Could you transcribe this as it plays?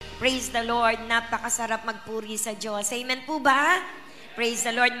Praise the Lord, napakasarap magpuri sa Diyos. Amen po ba? Praise the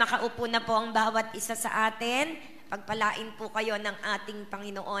Lord, makaupo na po ang bawat isa sa atin. Pagpalain po kayo ng ating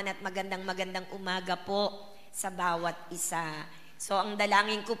Panginoon at magandang umaga po sa bawat isa. So ang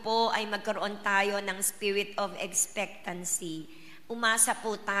dalangin ko po ay magkaroon tayo ng spirit of expectancy. Umasa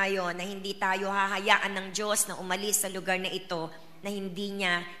po tayo na hindi tayo hahayaan ng Diyos na umalis sa lugar na ito na hindi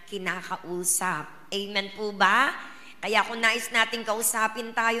niya kinakausap. Amen po ba? Kaya kung nais nating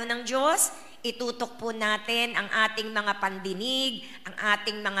kausapin tayo ng Diyos, itutok po natin ang ating mga pandinig, ang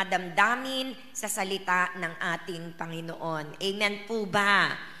ating mga damdamin sa salita ng ating Panginoon. Amen po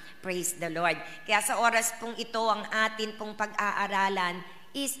ba? Praise the Lord. Kaya sa oras pong ito, ang atin pong pag-aaralan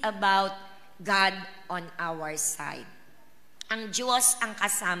is about God on our side. Ang Diyos ang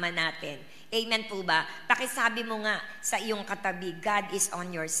kasama natin. Amen po ba? Pakisabi mo nga sa iyong katabi, God is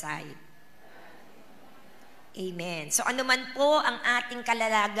on your side. Amen. So ano man po ang ating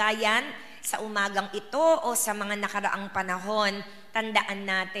kalalagayan sa umagang ito o sa mga nakaraang panahon, tandaan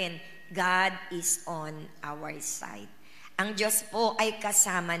natin, God is on our side. Ang Diyos po ay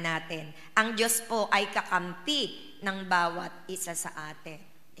kasama natin. Ang Diyos po ay kakampi ng bawat isa sa atin.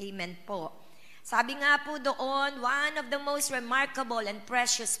 Amen po. Sabi nga po doon, one of the most remarkable and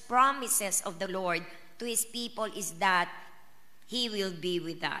precious promises of the Lord to His people is that He will be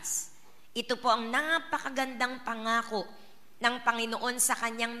with us. Ito po ang napakagandang pangako ng Panginoon sa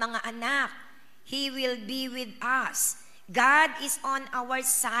kanyang mga anak. He will be with us. God is on our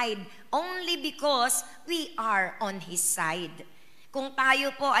side only because we are on His side. Kung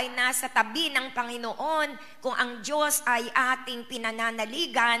tayo po ay nasa tabi ng Panginoon, kung ang Diyos ay ating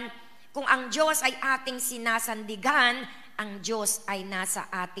pinananaligan, kung ang Diyos ay ating sinasandigan, ang Diyos ay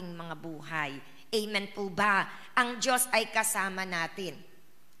nasa ating mga buhay. Amen po ba? Ang Diyos ay kasama natin.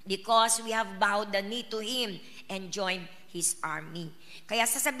 Because we have bowed the knee to Him and joined His army. Kaya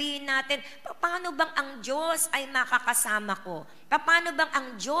sasabihin natin, paano bang ang Diyos ay makakasama ko? Paano bang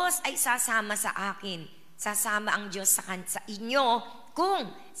ang Diyos ay sasama sa akin? Sasama ang Diyos sa inyo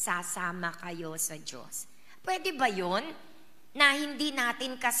kung sasama kayo sa Diyos. Pwede ba yun? Na hindi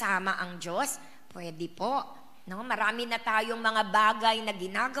natin kasama ang Diyos? Pwede po. No? Marami na tayong mga bagay na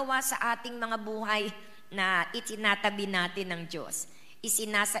ginagawa sa ating mga buhay na itinatabi natin ng Diyos.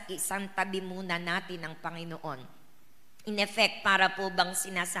 Isinasa isang tabi muna natin ang Panginoon. In effect, para po bang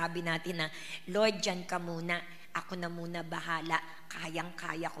sinasabi natin na, Lord, dyan ka muna, ako na muna bahala,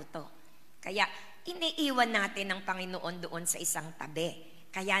 kayang-kaya ko to. Kaya iniiwan natin ang Panginoon doon sa isang tabi.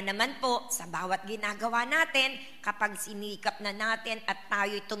 Kaya naman po, sa bawat ginagawa natin, kapag sinikap na natin at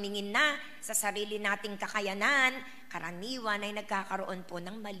tayo'y tumingin na sa sarili nating kakayanan, karaniwan ay nagkakaroon po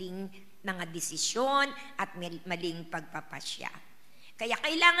ng maling mga desisyon at maling pagpapasya. Kaya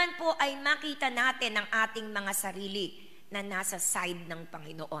kailangan po ay makita natin ang ating mga sarili na nasa side ng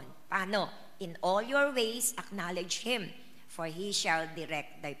Panginoon. Paano? In all your ways, acknowledge Him, for He shall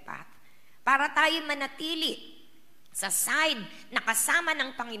direct thy path. Para tayo manatili sa side na kasama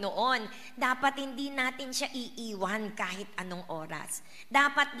ng Panginoon, dapat hindi natin siya iiwan kahit anong oras.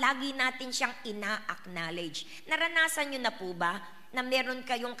 Dapat lagi natin siyang ina-acknowledge. Naranasan nyo na po ba na meron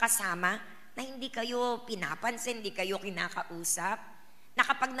kayong kasama na hindi kayo pinapansin, hindi kayo kinakausap? Na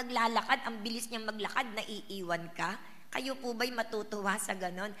kapag naglalakad, ang bilis niyang maglakad, naiiwan ka? Kayo po ba'y matutuwa sa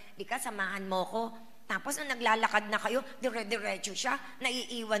ganon? Di ka, samahan mo ko. Tapos nung naglalakad na kayo, dire-diretso siya,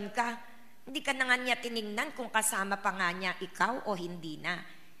 naiiwan ka. Hindi ka na nga niya tinignan kung kasama pa nga niya ikaw o hindi na.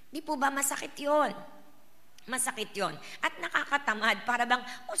 Di po ba masakit yon? Masakit yon. At nakakatamad, para bang,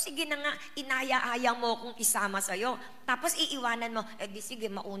 sige na nga, inaya-aya mo kung isama sa'yo. Tapos iiwanan mo, di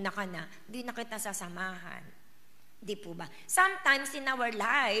sige, mauna ka na. Di na kita sasamahan. Di po ba? Sometimes in our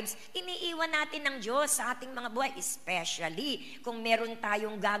lives, iniiwan natin ng Diyos sa ating mga buhay, especially kung meron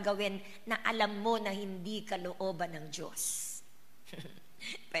tayong gagawin na alam mo na hindi kalooban ng Diyos.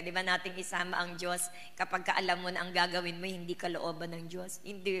 Pwede ba nating isama ang Diyos kapag alam mo na ang gagawin mo hindi kalooban ng Diyos?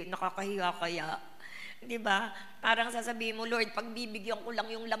 Hindi, nakakahiya kaya. Di ba? Parang sasabihin mo, Lord, pagbibigyan ko lang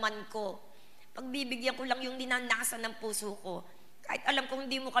yung laman ko. Pagbibigyan ko lang yung dinanasan ng puso ko. Kahit alam kong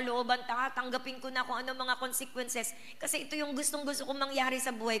hindi mo kalooban, tanggapin ko na kung ano mga consequences. Kasi ito yung gustong-gusto kong mangyari sa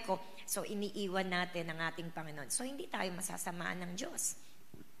buhay ko. So, iniiwan natin ang ating Panginoon. So, hindi tayo masasamaan ng Diyos.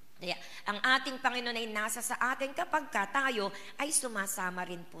 Kaya, ang ating Panginoon ay nasa sa atin kapag tayo ay sumasama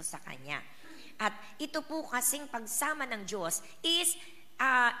rin po sa Kanya. At ito po kasing pagsama ng Diyos is,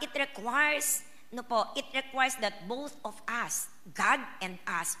 it requires that both of us, God and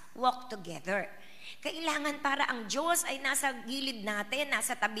us, walk together. Kailangan para ang Diyos ay nasa gilid natin,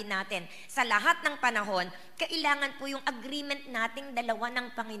 nasa tabi natin. Sa lahat ng panahon, kailangan po yung agreement nating dalawa ng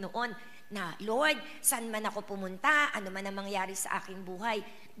Panginoon na, Lord, saan man ako pumunta, ano man ang mangyari sa aking buhay,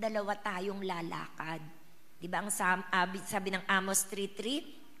 dalawa tayong lalakad. Di ba ang sabi ng Amos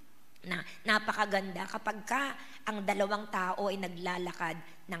 3:3? Na napakaganda kapag ang dalawang tao ay naglalakad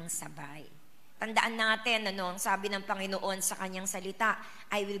ng sabay. Tandaan natin, ang sabi ng Panginoon sa kanyang salita,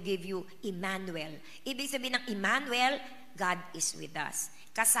 I will give you Emmanuel. Ibig sabihin ng Emmanuel, God is with us.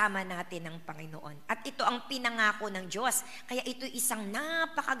 Kasama natin ang Panginoon. At ito ang pinangako ng Diyos. Kaya ito isang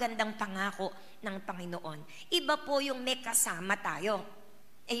napakagandang pangako ng Panginoon. Iba po yung may kasama tayo.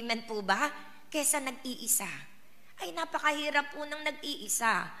 Amen po ba? Kesa nag-iisa. Ay, napakahirap po ng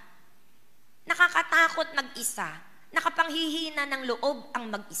nag-iisa. Nakakatakot mag-isa. Nakapanghihina ng loob ang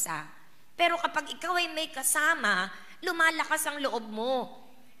mag-isa. Pero kapag ikaw ay may kasama, lumalakas ang loob mo.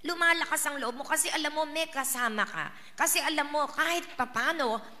 Lumalakas ang loob mo kasi alam mo may kasama ka. Kasi alam mo kahit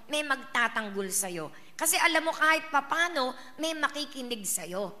papano may magtatanggol sa'yo. Kasi alam mo kahit papano may makikinig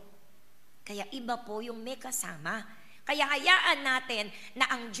sa'yo. Kaya iba po yung may kasama. Kaya hayaan natin na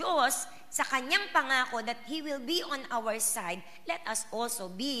ang Diyos sa kanyang pangako that He will be on our side, let us also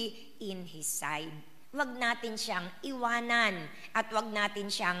be in His side. Huwag natin siyang iwanan at huwag natin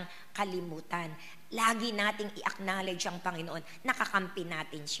siyang kalimutan. Lagi nating i-acknowledge ang Panginoon, nakakampi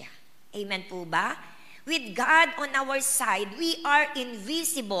natin siya. Amen po ba? With God on our side, we are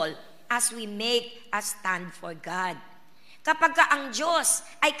invisible as we make a stand for God. Kapag ang Diyos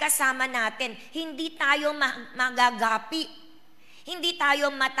ay kasama natin, hindi tayo magagapi. Hindi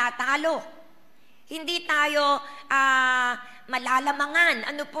tayo matatalo. Hindi tayo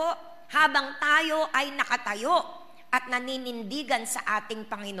malalamangan. Ano po? Habang tayo ay nakatayo at naninindigan sa ating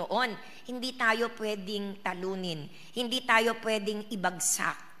Panginoon, hindi tayo pwedeng talunin. Hindi tayo pwedeng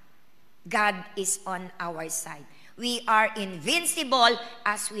ibagsak. God is on our side. We are invincible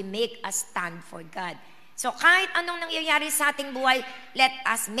as we make a stand for God. So kahit anong nangyayari sa ating buhay, let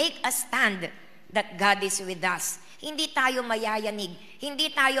us make a stand that God is with us. Hindi tayo mayayanig, hindi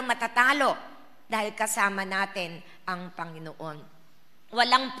tayo matatalo dahil kasama natin ang Panginoon.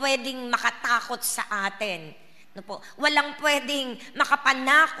 Walang pwedeng makatakot sa atin. No po? Walang pwedeng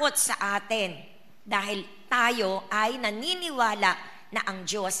makapanakot sa atin dahil tayo ay naniniwala na ang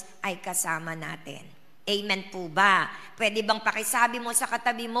Diyos ay kasama natin. Amen po ba? Pwede bang pakisabi mo sa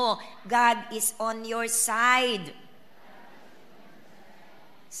katabi mo, God is on your side.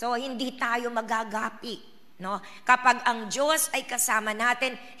 So, hindi tayo magagapi. No? Kapag ang Diyos ay kasama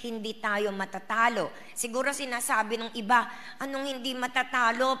natin, hindi tayo matatalo. Siguro sinasabi ng iba, anong hindi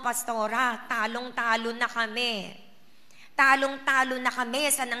matatalo, Pastora? Talong-talo na kami. Talong-talo na kami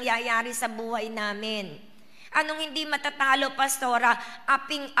sa nangyayari sa buhay namin. Anong hindi matatalo, Pastora?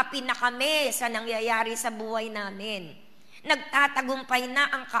 Aping-api na kami sa nangyayari sa buhay namin. Nagtatagumpay na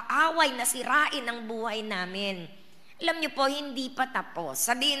ang kaaway na sirain ang buhay namin. Alam niyo po, hindi pa tapos.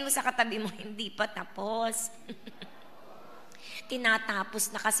 Sabihin mo sa katabi mo, hindi pa tapos.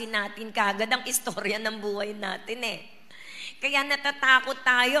 Tinatapos na kasi natin kagad ang istorya ng buhay natin eh. Kaya natatakot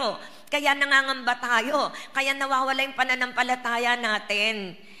tayo. Kaya nangangamba tayo. Kaya nawawala yung pananampalataya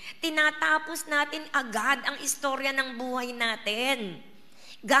natin. Tinatapos natin agad ang istorya ng buhay natin.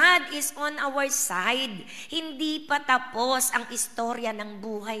 God is on our side. Hindi pa tapos ang istorya ng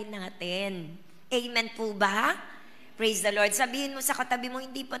buhay natin. Amen po ba? Praise the Lord. Sabihin mo sa katabi mo,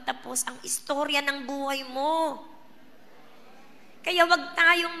 hindi pa tapos ang istorya ng buhay mo. Kaya wag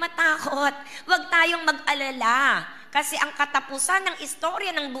tayong matakot. Wag tayong mag-alala. Kasi ang katapusan ng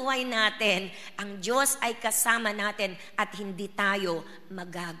istorya ng buhay natin, ang Diyos ay kasama natin at hindi tayo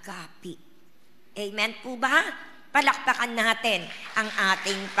magagapi. Amen po ba? Palakpakan natin ang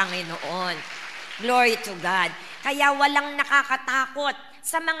ating Panginoon. Glory to God. Kaya walang nakakatakot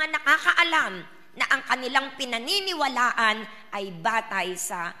sa mga nakakaalam na ang kanilang pinaniniwalaan ay batay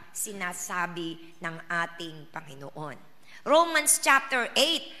sa sinasabi ng ating Panginoon. Romans chapter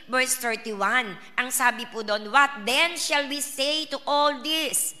 8, verse 31, ang sabi po doon, what then shall we say to all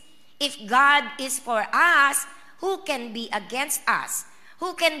this? If God is for us, who can be against us?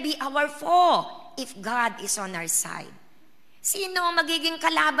 Who can be our foe if God is on our side? Sino ang magiging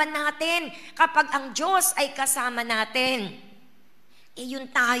kalaban natin kapag ang Diyos ay kasama natin? Yun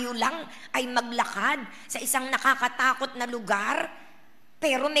tayo lang ay maglakad sa isang nakakatakot na lugar,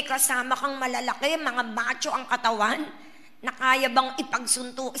 pero may kasama kang malalaki, mga macho ang katawan, na kaya bang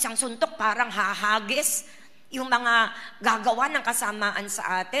ipagsuntok, isang suntok parang hahagis yung mga gagawa ng kasamaan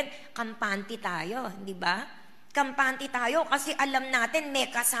sa atin. Kampante tayo, di ba? Kampante tayo kasi alam natin may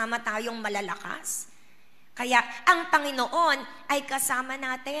kasama tayong malalakas. Kaya ang Panginoon ay kasama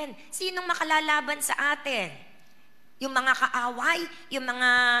natin. Sinong makalalaban sa atin? Yung mga kaaway, yung mga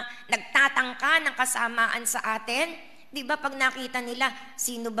nagtatangka ng kasamaan sa atin? Di ba pag nakita nila,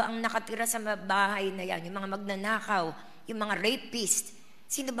 sino ba ang nakatira sa bahay na yan? Yung mga magnanakaw, yung mga rapist,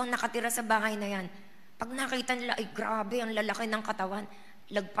 Sino bang nakatira sa bahay na yan? Pag nakita nila, ay grabe, ang lalaki ng katawan.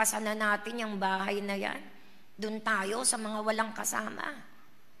 Lagpasan na natin yung bahay na yan. Doon tayo sa mga walang kasama.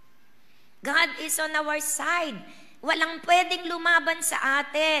 God is on our side. Walang pwedeng lumaban sa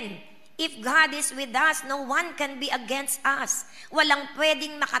atin. If God is with us, no one can be against us. Walang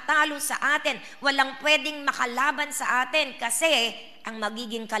pwedeng makatalo sa atin. Walang pwedeng makalaban sa atin kasi ang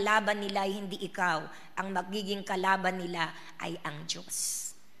magiging kalaban nila ay hindi ikaw. Ang magiging kalaban nila ay ang Diyos.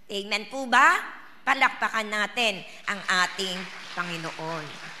 Amen po ba? Palakpakan natin ang ating Panginoon.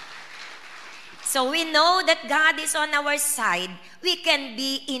 So we know that God is on our side. We can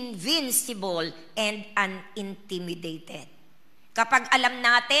be invincible and unintimidated. Kapag alam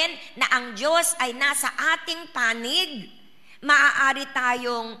natin na ang Diyos ay nasa ating panig, maaari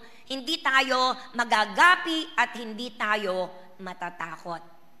tayong hindi tayo magagapi at hindi tayo matatakot.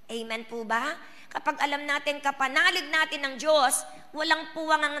 Amen po ba? Kapag alam natin kapanalig natin ng Diyos, walang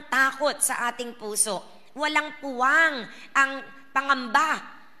puwang ang takot sa ating puso. Walang puwang ang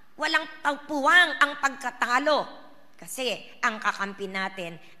pangamba. Walang puwang ang pagkatalo. Kasi ang kakampi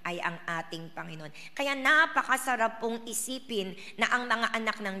natin ay ang ating Panginoon. Kaya napakasarap pong isipin na ang mga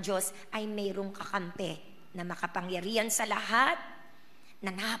anak ng Diyos ay mayroong kakampi na makapangyarihan sa lahat, na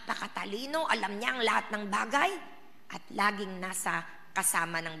napakatalino, alam niya ang lahat ng bagay, at laging nasa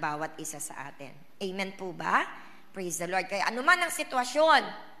kasama ng bawat isa sa atin. Amen po ba? Praise the Lord. Kaya anuman ang sitwasyon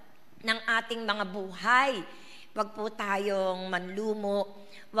ng ating mga buhay, wag po tayong manlumo,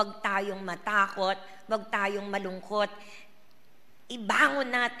 wag tayong matakot, wag tayong malungkot.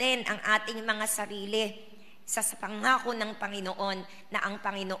 Ibangon natin ang ating mga sarili sa pangako ng Panginoon na ang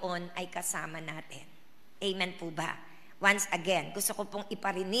Panginoon ay kasama natin. Amen po ba? Once again, gusto ko pong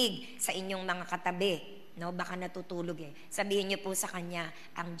iparinig sa inyong mga katabi. No, baka natutulog eh. Sabihin niyo po sa kanya,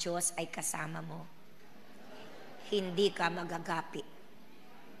 ang Diyos ay kasama mo. Hindi ka magagapi.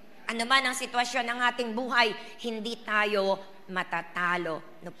 Ano man ang sitwasyon ng ating buhay, hindi tayo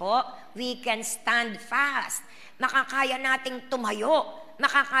matatalo. No po? We can stand fast. Makakaya nating tumayo.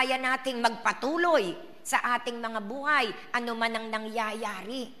 Makakaya nating magpatuloy sa ating mga buhay. Ano man ang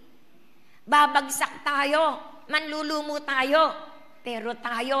nangyayari. Babagsak tayo. Manlulumo tayo. Pero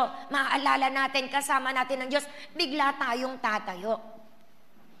tayo, maaalala natin, kasama natin ng Diyos, bigla tayong tatayo.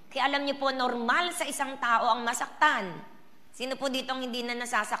 Kaya alam niyo po, normal sa isang tao ang masaktan. Sino po dito ang hindi na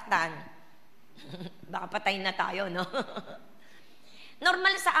nasasaktan? Baka patay na tayo, no?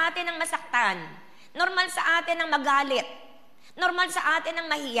 Normal sa atin ang masaktan. Normal sa atin ang magalit. Normal sa atin ang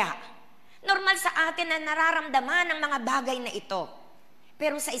mahiya. Normal sa atin ang nararamdaman ng mga bagay na ito.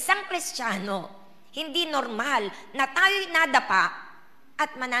 Pero sa isang Kristiyano, hindi normal na tayo'y nadapa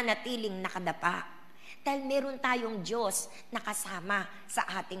at mananatiling nakadapa. Dahil meron tayong Diyos na kasama sa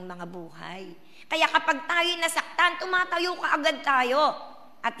ating mga buhay. Kaya kapag tayo'y nasaktan, tumatayo kaagad tayo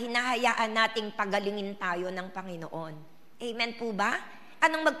at hinahayaan nating pagalingin tayo ng Panginoon. Amen po ba?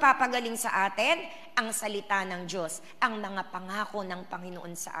 Anong magpapagaling sa atin? Ang salita ng Diyos, ang mga pangako ng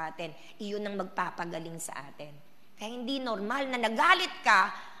Panginoon sa atin. Iyon ang magpapagaling sa atin. Kaya hindi normal na nagalit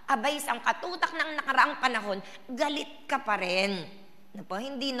ka, abay sa katutak ng nakaraang panahon, galit ka pa rin.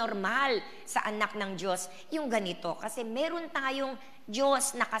 Hindi normal sa anak ng Diyos yung ganito. Kasi meron tayong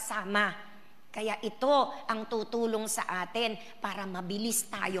Diyos na kasama. Kaya ito ang tutulong sa atin para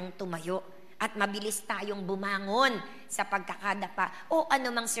mabilis tayong tumayo at mabilis tayong bumangon sa pagkakadapa o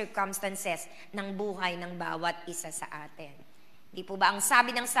anumang circumstances ng buhay ng bawat isa sa atin. Di po ba ang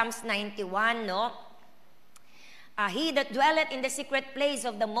sabi ng Psalms 91, no? He that dwelleth in the secret place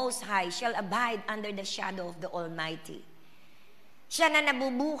of the Most High shall abide under the shadow of the Almighty. Siya na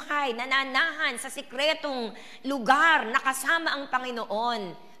nabubuhay, nananahan sa sikretong lugar na kasama ang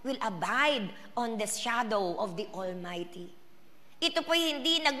Panginoon will abide on the shadow of the Almighty. Ito po'y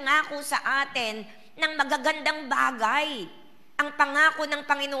hindi nagngako sa atin ng magagandang bagay. Ang pangako ng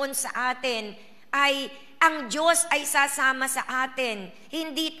Panginoon sa atin ay ang Diyos ay sasama sa atin.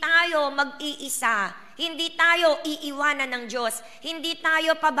 Hindi tayo mag-iisa. Hindi tayo iiwanan ng Diyos. Hindi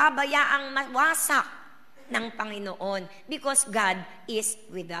tayo pababayaang mawasak ng Panginoon because God is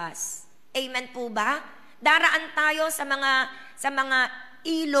with us. Amen po ba? Daraan tayo sa mga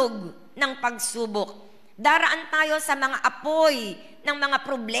ilog ng pagsubok. Daraan tayo sa mga apoy ng mga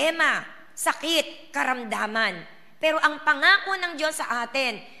problema, sakit, karamdaman. Pero ang pangako ng Diyos sa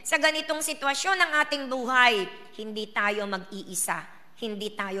atin, sa ganitong sitwasyon ng ating buhay, hindi tayo mag-iisa,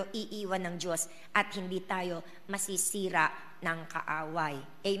 hindi tayo iiwan ng Diyos, at hindi tayo masisira ng kaaway.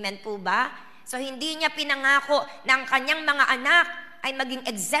 Amen po ba? So hindi niya pinangako na ang kanyang mga anak ay maging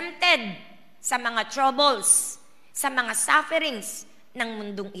exempted sa mga troubles, sa mga sufferings ng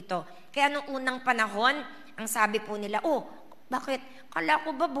mundong ito. Kaya noong unang panahon, ang sabi po nila, Bakit? Kala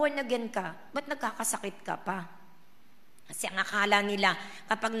ko ba born again ka? Ba't nagkakasakit ka pa? Kasi ang akala nila,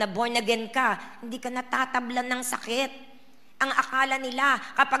 kapag na-born again ka, hindi ka natatablan ng sakit. Ang akala nila,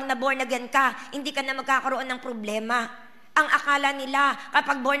 kapag na-born again ka, hindi ka na magkakaroon ng problema. Ang akala nila,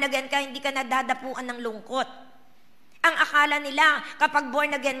 kapag born again ka, hindi ka nadadapuan ng lungkot. Ang akala nila, kapag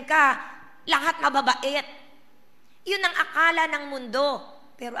born again ka, lahat mababait. Yun ang akala ng mundo.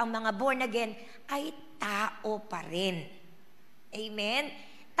 Pero ang mga born again ay tao pa rin. Amen?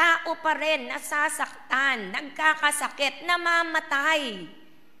 Tao pa rin, nasasaktan, nagkakasakit, namamatay.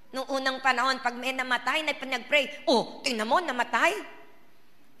 Noong unang panahon, pag may namatay, na pinag-pray, tingnan mo, namatay.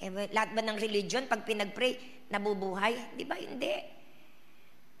 Lahat ba ng religion, pag pinag-pray, nabubuhay? Di ba? Hindi.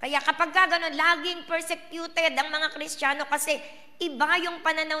 Kaya kapag gano'n, laging persecuted ang mga Kristiyano kasi iba yung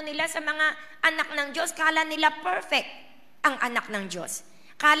pananaw nila sa mga anak ng Diyos. Kala nila perfect ang anak ng Diyos.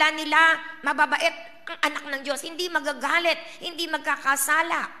 Kala nila mababait ang anak ng Diyos. Hindi magagalit, hindi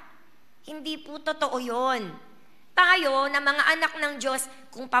magkakasala. Hindi po totoo yun. Tayo na mga anak ng Diyos,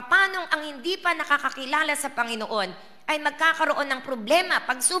 kung papanong ang hindi pa nakakakilala sa Panginoon ay magkakaroon ng problema,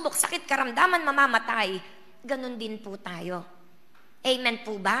 pagsubok, sakit, karamdaman, mamamatay, ganun din po tayo. Amen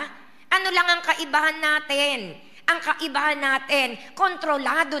po ba? Ano lang ang kaibahan natin? Ang kaibahan natin,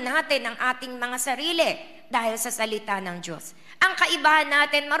 kontrolado natin ang ating mga sarili dahil sa salita ng Diyos. Ang kaibahan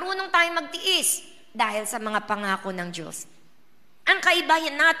natin, marunong tayong magtiis dahil sa mga pangako ng Diyos. Ang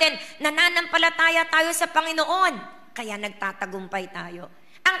kaibahan natin, nananampalataya tayo sa Panginoon, kaya nagtatagumpay tayo.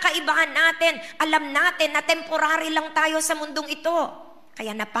 Ang kaibahan natin, alam natin na temporary lang tayo sa mundong ito.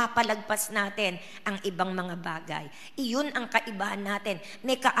 Kaya napapalagpas natin ang ibang mga bagay. Iyon ang kaibahan natin.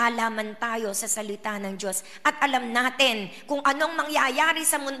 May kaalaman tayo sa salita ng Diyos. At alam natin kung anong mangyayari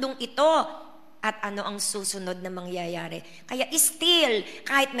sa mundong ito at ano ang susunod na mangyayari. Kaya still,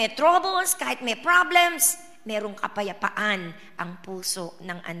 kahit may troubles, kahit may problems, merong kapayapaan ang puso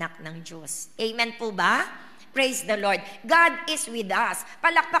ng anak ng Diyos. Amen po ba? Praise the Lord. God is with us.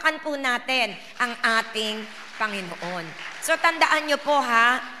 Palakpakan po natin ang ating Panginoon. So tandaan nyo po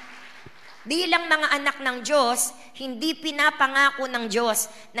ha, bilang mga anak ng Diyos, hindi pinapangako ng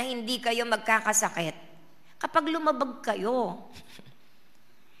Diyos na hindi kayo magkakasakit. Kapag lumabag kayo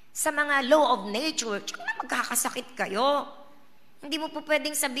sa mga law of nature, magkakasakit kayo. Hindi mo po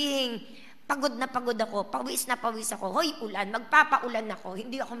pwedeng sabihin, pagod na pagod ako, pawis na pawis ako, hoy ulan, magpapaulan ako,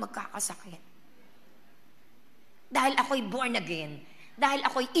 hindi ako magkakasakit. Dahil ako'y born again. Dahil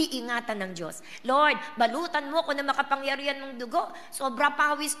ako'y iingatan ng Diyos. Lord, balutan mo ko na makapangyarihan mong dugo. Sobra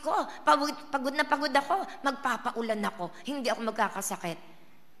pawis ko. Pagod na pagod ako. Magpapaulan ako. Hindi ako magkakasakit.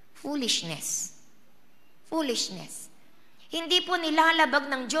 Foolishness. Foolishness. Hindi po nilalabag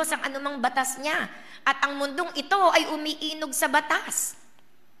ng Diyos ang anumang batas niya. At ang mundong ito ay umiinog sa batas.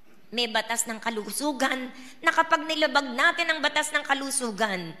 May batas ng kalusugan na kapag nilabag natin ang batas ng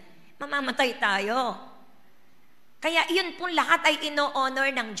kalusugan, mamamatay tayo. Kaya yun po lahat ay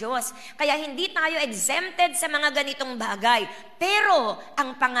ino-honor ng Diyos. Kaya hindi tayo exempted sa mga ganitong bagay. Pero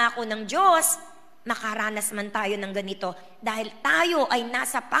ang pangako ng Diyos, makaranas man tayo ng ganito. Dahil tayo ay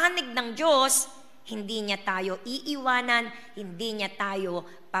nasa panig ng Diyos, hindi niya tayo iiwanan, hindi niya tayo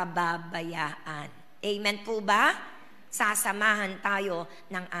pababayaan. Amen po ba? Sasamahan tayo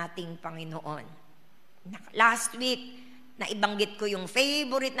ng ating Panginoon. Last week, naibanggit ko yung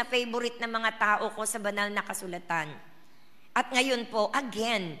favorite na mga tao ko sa banal na kasulatan. At ngayon po,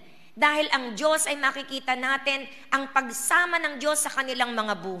 again, dahil ang Diyos ay makikita natin ang pagsama ng Diyos sa kanilang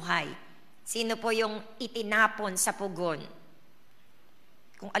mga buhay. Sino po yung itinapon sa pugon?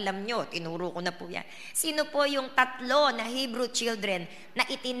 Kung alam nyo, tinuro ko na po yan. Sino po yung 3 na Hebrew children na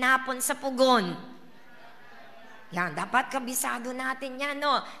itinapon sa pugon? Yan, dapat kabisado natin yan,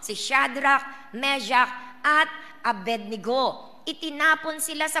 no? Si Shadrach, Meshach, at Abednego. Itinapon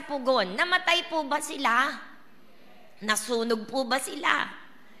sila sa pugon. Namatay po ba sila? Nasunog po ba sila?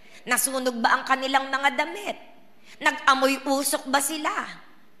 Nasunog ba ang kanilang mga damit? Nag-amoy usok ba sila?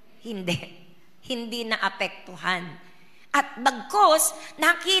 Hindi. Hindi naapektuhan. At bagkos,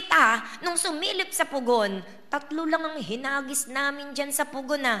 nakita, nung sumilip sa pugon, 3 lang ang hinagis namin dyan sa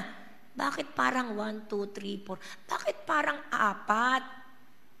pugon na. Bakit parang 1, 2, 3, 4? Bakit parang 4?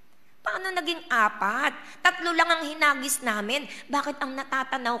 Paano naging 4? 3 lang ang hinagis namin. Bakit ang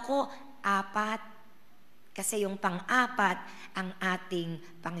natatanaw ko, 4? Kasi yung pang-4 ang ating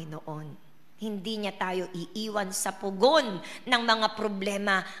Panginoon. Hindi niya tayo iiwan sa pugon ng mga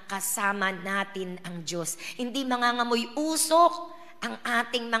problema, kasama natin ang Diyos. Hindi mangangamoy usok ang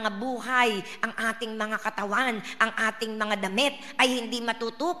ating mga buhay, ang ating mga katawan, ang ating mga damit ay hindi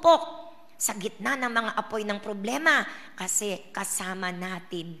matutupok sa gitna ng mga apoy ng problema kasi kasama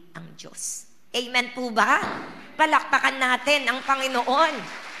natin ang Diyos. Amen po ba? Palakpakan natin ang Panginoon.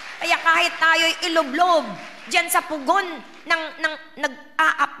 Kaya kahit tayo'y iloblob diyan sa pugon ng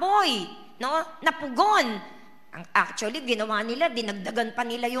nag-aapoy, no? Na pugon. Ang actually ginawa nila, dinagdagan pa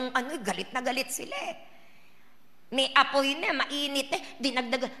nila yung galit na galit sila. May apoy na, mainit na,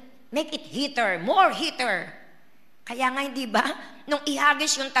 dinagdagan. Make it heater, more heater. Kaya nga, hindi ba? Nung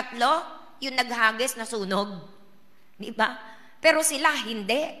ihagis yung tatlo, yung naghagis na sunog. Di ba? Pero sila,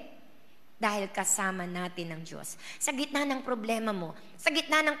 hindi. Dahil kasama natin ng Diyos. Sa gitna ng problema mo, sa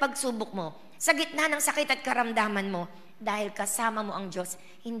gitna ng pagsubok mo, sa gitna ng sakit at karamdaman mo, dahil kasama mo ang Diyos,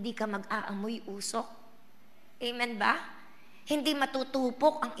 hindi ka mag-aamoy usok. Amen ba? Hindi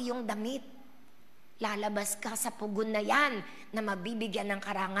matutupok ang iyong damit. Lalabas ka sa pugon na yan na mabibigyan ng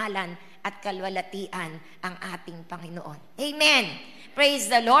karangalan at kalwalatian ang ating Panginoon. Amen. Praise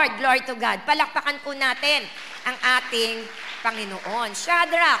the Lord. Glory to God. Palakpakan po natin ang ating Panginoon.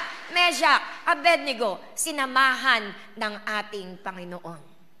 Shadrach, Meshach, Abednego, sinamahan ng ating Panginoon.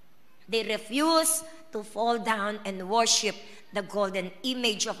 They refused to fall down and worship the golden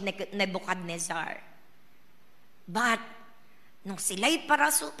image of Nebuchadnezzar. But, nung sila'y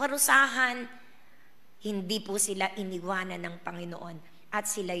parusahan, hindi po sila iniwanan ng Panginoon at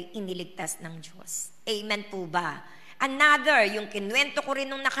sila'y iniligtas ng Diyos. Amen po ba? Another, yung kinuwento ko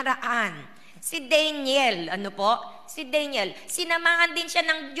rin nung nakaraan, si Daniel, Si Daniel, sinamahan din siya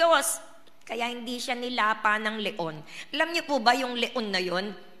ng Diyos, kaya hindi siya nilapa ng leon. Alam niyo po ba yung leon na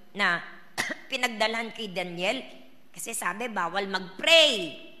yon na pinagdalhan kay Daniel? Kasi sabi, bawal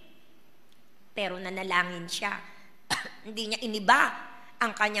mag-pray. Pero nanalangin siya. Hindi niya iniba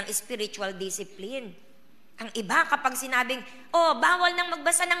ang kanyang spiritual discipline. Ang iba kapag sinabing, bawal nang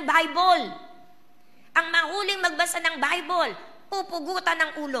magbasa ng Bible. Ang mahuling magbasa ng Bible, pupugutan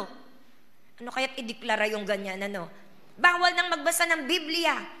ng ulo. Ano kaya't ideklara yung ganyan, Bawal nang magbasa ng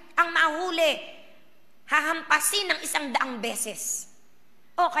Biblia. Ang mahuli, hahampasin ng 100 beses.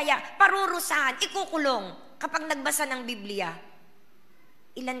 O kaya, parurusahan, ikukulong kapag nagbasa ng Biblia.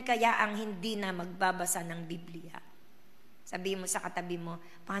 Ilan kaya ang hindi na magbabasa ng Biblia? Sabi mo sa katabi mo,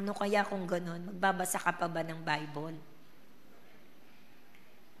 paano kaya kung gano'n? Magbabasa ka pa ba ng Bible?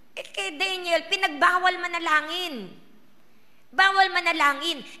 Kay Daniel, pinagbawal manalangin. Bawal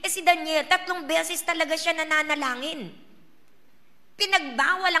manalangin. Si Daniel, 3 beses talaga siya nananalangin.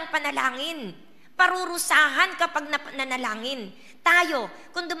 Pinagbawal ang panalangin. Parurusahan kapag nanalangin. Tayo,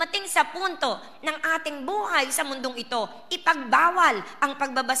 kung dumating sa punto ng ating buhay sa mundong ito, ipagbawal ang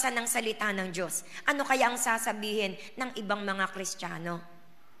pagbabasa ng salita ng Diyos. Ano kaya ang sasabihin ng ibang mga Kristiyano?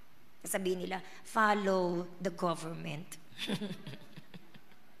 Sasabihin nila, follow the government.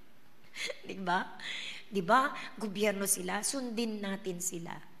 Diba? Diba? Gobyerno sila, sundin natin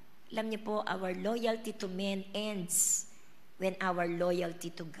sila. Alam niyo po, our loyalty to men ends when our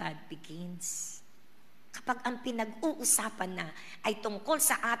loyalty to God begins. Kapag ang pinag-uusapan na ay tungkol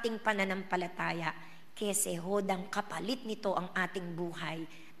sa ating pananampalataya, kasi hodang kapalit nito ang ating buhay,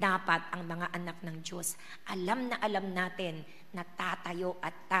 dapat ang mga anak ng Diyos, alam na alam natin na tatayo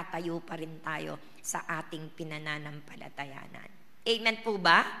at tatayo pa rin tayo sa ating pinananampalatayanan. Amen po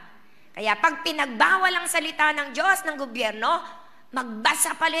ba? Kaya pag pinagbawal ang salita ng Diyos, ng gobyerno,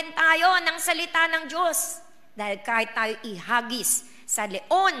 magbasa pa rin tayo ng salita ng Diyos. Dahil kahit tayo ihagis sa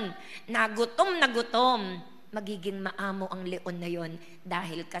leon na gutom, magiging maamo ang leon na yon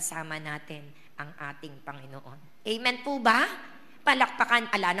dahil kasama natin ang ating Panginoon. Amen po ba?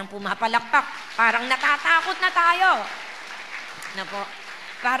 Palakpakan, ala nang pumapalakpak. Parang natatakot na tayo.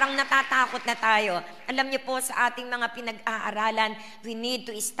 Parang natatakot na tayo. Alam niyo po, sa ating mga pinag-aaralan, we need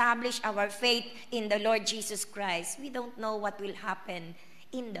to establish our faith in the Lord Jesus Christ. We don't know what will happen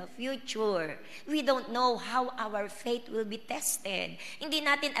in the future. We don't know how our faith will be tested. Hindi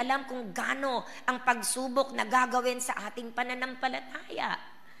natin alam kung gaano ang pagsubok na gagawin sa ating pananampalataya.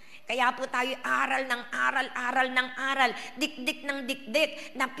 Kaya po tayo aral ng aral, dikdik ng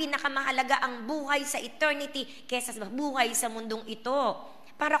dikdik, na pinakamahalaga ang buhay sa eternity kaysa sa buhay sa mundong ito.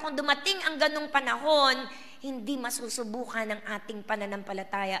 Para kung dumating ang ganong panahon, hindi masusubukan ng ating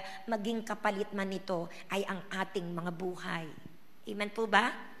pananampalataya, maging kapalit man nito ay ang ating mga buhay. Amen po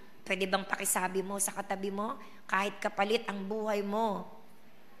ba? Pwede bang pakisabi mo sa katabi mo, kahit kapalit ang buhay mo,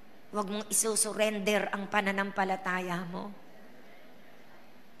 huwag mong isusurrender ang pananampalataya mo.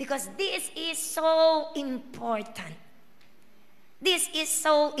 Because this is so important. This is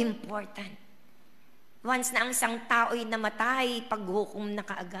so important. Once na ang isang tao'y namatay, paghukom na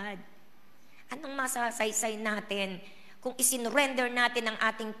kaagad. Anong masasaysay natin kung isinurrender natin ang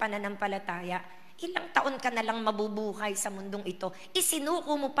ating pananampalataya? Ilang taon ka na lang mabubuhay sa mundong ito.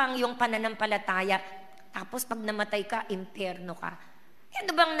 Isinuko mo pang yung pananampalataya. Tapos pag namatay ka, impyerno ka.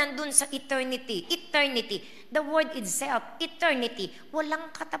 Ano bang nandun sa eternity? Eternity. The word itself, eternity.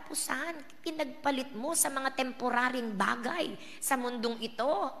 Walang katapusan. Pinagpalit mo sa mga temporaring bagay sa mundong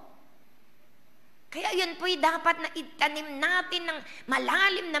ito. Kaya yun po'y dapat na itanim natin ng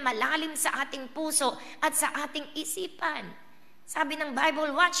malalim sa ating puso at sa ating isipan. Sabi ng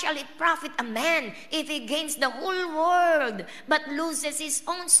Bible, what shall it profit a man if he gains the whole world but loses his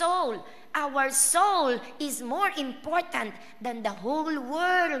own soul? Our soul is more important than the whole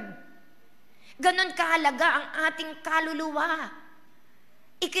world. Ganon kahalaga ang ating kaluluwa.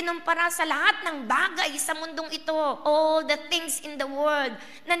 Ikinumpara sa lahat ng bagay sa mundong ito, all the things in the world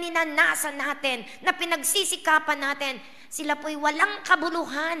na ninanasan natin, na pinagsisikapan natin, sila po'y walang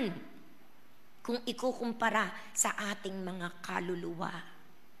kabuluhan kung ikukumpara sa ating mga kaluluwa.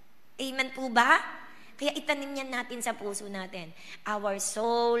 Amen po ba? Kaya itanim yan natin sa puso natin. Our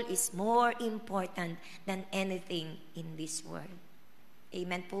soul is more important than anything in this world.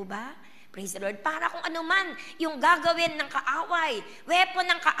 Amen po ba? Praise the Lord. Para kung ano man yung gagawin ng kaaway, weapon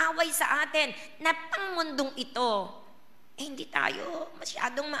ng kaaway sa atin, na pang mundong ito, hindi tayo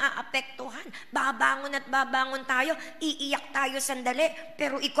masyadong maaapektuhan. Babangon at babangon tayo, iiyak tayo sandali,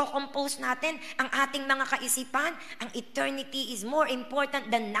 pero i-compose natin ang ating mga kaisipan. Ang eternity is more important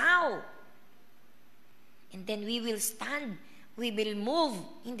than now. And then we will stand, we will move.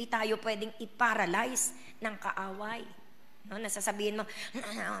 Hindi tayo pwedeng i-paralyze ng kaaway. No, nasasabihin mo,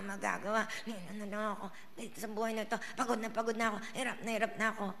 ano magagawa? Ano ako? Sa buhay na ito, pagod na ako, hirap na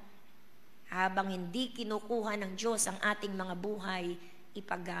ako. Habang hindi kinukuha ng Diyos ang ating mga buhay,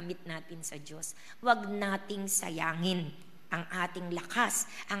 ipagamit natin sa Diyos. Huwag nating sayangin ang ating lakas,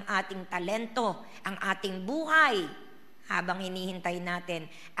 ang ating talento, ang ating buhay, habang hinihintay natin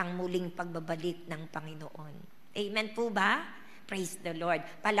ang muling pagbabalik ng Panginoon. Amen po ba? Praise the Lord.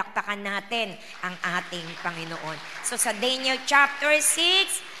 Palakpakan natin ang ating Panginoon. So sa Daniel chapter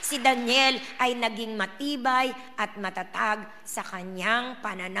 6, si Daniel ay naging matibay at matatag sa kanyang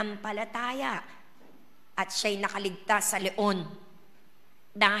pananampalataya. At siya'y nakaligtas sa leon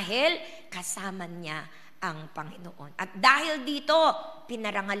dahil kasama niya ang Panginoon. At dahil dito,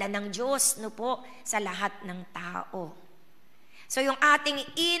 pinarangalan ng Diyos sa lahat ng tao. So yung ating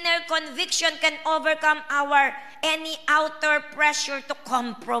inner conviction can overcome any outer pressure to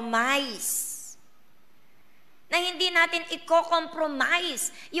compromise. Na hindi natin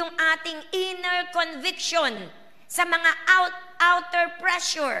i-compromise yung ating inner conviction sa mga outer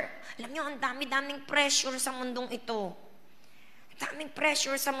pressure. Alam niyo, ang dami-daming pressure sa mundong ito. Daming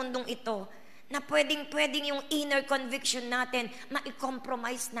pressure sa mundong ito na pwedeng yung inner conviction natin,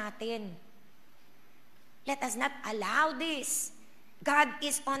 ma-compromise natin. Let us not allow this. God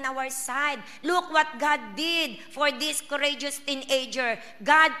is on our side. Look what God did for this courageous teenager.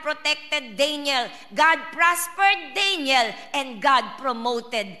 God protected Daniel. God prospered Daniel. And God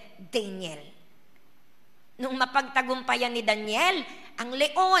promoted Daniel. Nung mapagtagumpayan ni Daniel, ang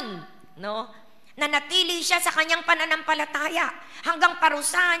leon, nanatili siya sa kanyang pananampalataya hanggang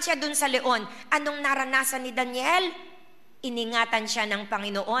parusahan siya dun sa leon. Anong naranasan ni Daniel? Iningatan siya ng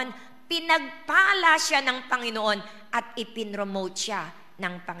Panginoon. Pinagpala siya ng Panginoon at ipinromote siya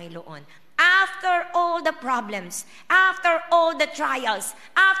ng Panginoon. After all the problems, after all the trials,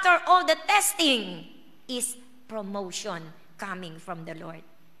 after all the testing, is promotion coming from the Lord.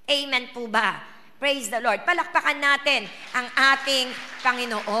 Amen po ba? Praise the Lord. Palakpakan natin ang ating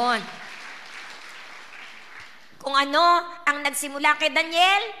Panginoon. Kung ano ang nagsimula kay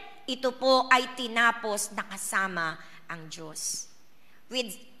Daniel, ito po ay tinapos na kasama ang Diyos.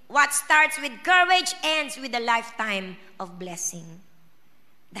 What starts with courage ends with a lifetime of blessing.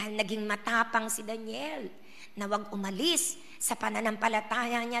 Dahil naging matapang si Daniel na wag umalis sa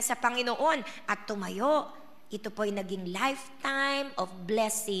pananampalataya niya sa Panginoon at tumayo. Ito po'y naging lifetime of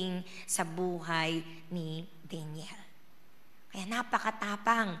blessing sa buhay ni Daniel. Kaya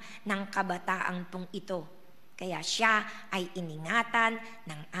napakatapang ng kabataang pong ito. Kaya siya ay iningatan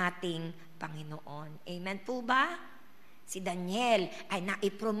ng ating Panginoon. Amen po ba? Si Daniel ay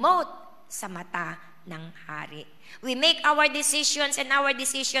naipromote sa mata ng hari. We make our decisions and our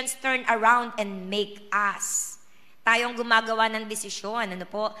decisions turn around and make us. Tayong gumagawa ng desisyon.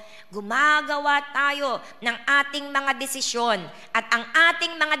 Gumagawa tayo ng ating mga desisyon. At ang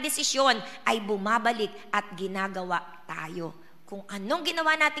ating mga desisyon ay bumabalik at ginagawa tayo. Kung anong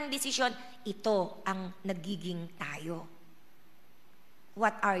ginawa nating desisyon, ito ang nagiging tayo.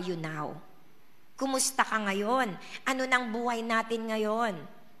 What are you now? Kumusta ka ngayon? Ano nang buhay natin ngayon?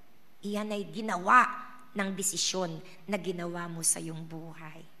 Iyan ay ginawa ng desisyon na ginawa mo sa iyong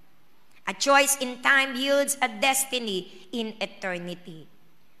buhay. A choice in time yields a destiny in eternity.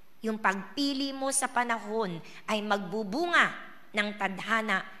 Yung pagpili mo sa panahon ay magbubunga ng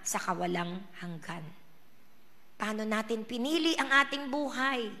tadhana sa kawalang hanggan. Paano natin pinili ang ating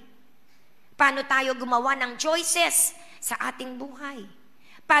buhay? Paano tayo gumawa ng choices sa ating buhay?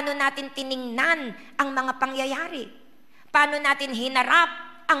 Paano natin tiningnan ang mga pangyayari? Paano natin hinarap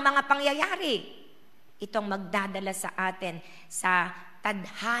ang mga pangyayari? Itong magdadala sa atin sa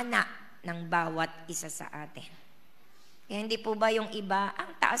tadhana ng bawat isa sa atin. Kaya hindi po ba yung iba,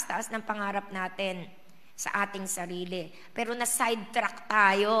 ang taas-taas ng pangarap natin sa ating sarili, pero na-sidetrack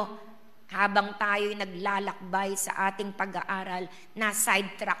tayo habang tayo'y naglalakbay sa ating pag-aaral,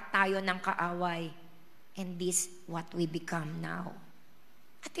 na-sidetrack tayo ng kaaway. And this what we become now.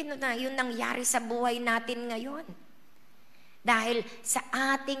 At yun nangyari sa buhay natin ngayon. Dahil sa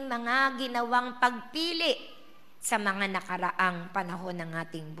ating mga ginawang pagpili sa mga nakaraang panahon ng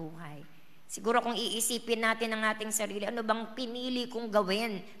ating buhay. Siguro kung iisipin natin ang ating sarili, ano bang pinili kong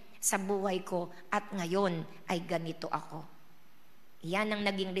gawin sa buhay ko at ngayon ay ganito ako. Yan ang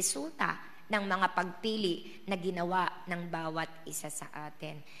naging resulta ng mga pagpili na ginawa ng bawat isa sa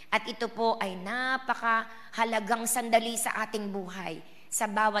atin. At ito po ay napakahalagang sandali sa ating buhay. Sa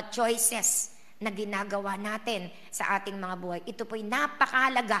bawat choices na ginagawa natin sa ating mga buhay. Ito po ay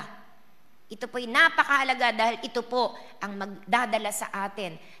napakahalaga. Ito po ay napakahalaga dahil ito po ang magdadala sa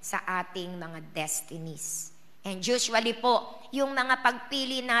atin sa ating mga destinies. And usually po, yung mga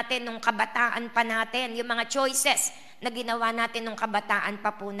pagpili natin nung kabataan pa natin, yung mga choices na ginawa natin nung kabataan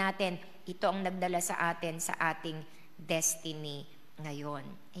pa po natin, ito ang nagdala sa atin sa ating destiny ngayon.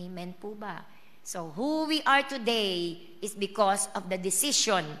 Amen po ba? So who we are today is because of the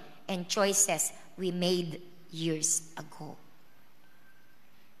decision and choices we made years ago.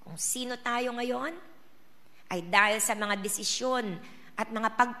 Kung sino tayo ngayon, ay dahil sa mga desisyon at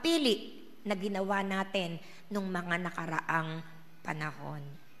mga pagpili na ginawa natin nung mga nakaraang panahon.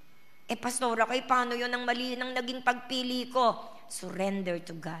 Pastora, paano yun ang mali ng naging pagpili ko? Surrender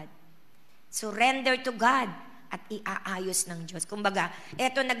to God. Surrender to God at iaayos ng Diyos. Kumbaga,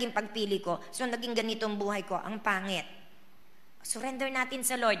 eto naging pagpili ko, so naging ganitong buhay ko, ang pangit. Surrender natin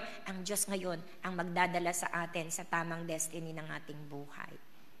sa Lord. Ang Diyos ngayon ang magdadala sa atin sa tamang destiny ng ating buhay.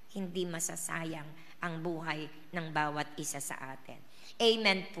 Hindi masasayang ang buhay ng bawat isa sa atin.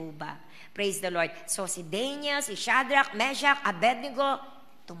 Amen po ba? Praise the Lord. So si Daniel, si Shadrach, Meshach, Abednego,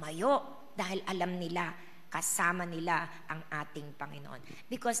 tumayo dahil alam nila, kasama nila ang ating Panginoon.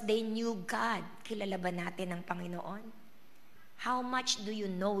 Because they knew God. Kilala ba natin ang Panginoon? How much do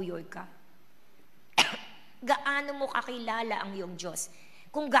you know your God? Gaano mo kakilala ang iyong Diyos?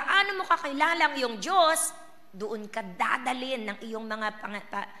 Kung gaano mo kakilala ang iyong Diyos, doon ka dadalhin ng iyong mga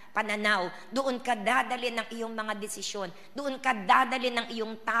pananaw, doon ka dadalhin ng iyong mga desisyon, doon ka dadalhin ng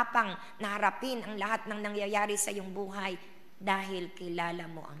iyong tapang na harapin ang lahat ng nangyayari sa iyong buhay dahil kilala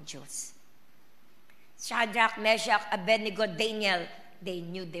mo ang Diyos. Shadrach, Meshach, Abednego, Daniel, they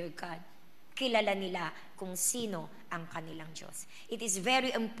knew their God. Kilala nila kung sino ang kanilang Diyos. It is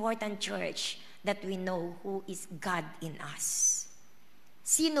very important, church, that we know who is God in us.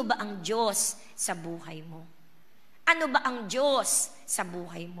 Sino ba ang Diyos sa buhay mo? Ano ba ang Diyos sa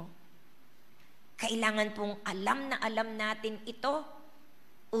buhay mo? Kailangan pong alam na alam natin ito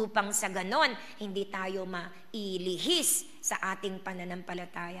upang sa ganon, hindi tayo mailihis sa ating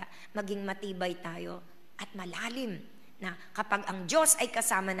pananampalataya. Maging matibay tayo at malalim na kapag ang Diyos ay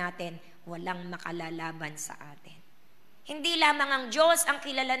kasama natin, walang makalalaban sa atin. Hindi lamang ang Diyos ang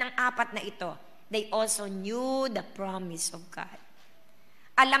kilala ng apat na ito. They also knew the promise of God.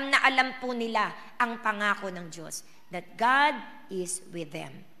 Alam na alam po nila ang pangako ng Diyos that God is with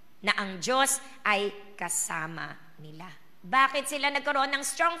them. Na ang Diyos ay kasama nila. Bakit sila nagkaroon ng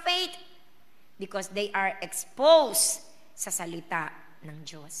strong faith? Because they are exposed sa salita ng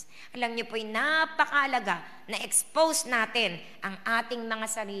Diyos. Alam niyo po, napakahalaga na expose natin ang ating mga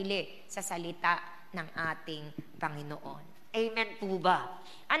sarili sa salita ng ating Panginoon. Amen po ba?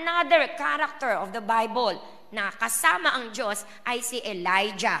 Another character of the Bible na kasama ang Diyos ay si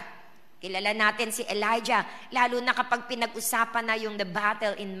Elijah. Kilala natin si Elijah, lalo na kapag pinag-usapan na yung the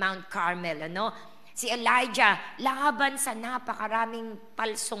battle in Mount Carmel. Ano? Si Elijah, laban sa napakaraming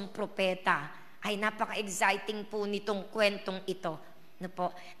palsong propeta. Ay napaka-exciting po nitong kwentong ito. Ano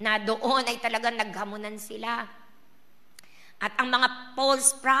po? Na doon ay talagang naghamunan sila. At ang mga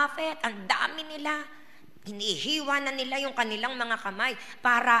false prophet, ang dami nila. Hinihiwa na nila yung kanilang mga kamay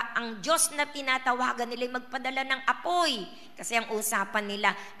para ang Diyos na tinatawagan nila ay magpadala ng apoy. Kasi ang usapan nila,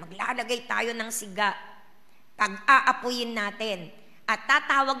 maglalagay tayo ng siga. Pag-aapuyin natin. At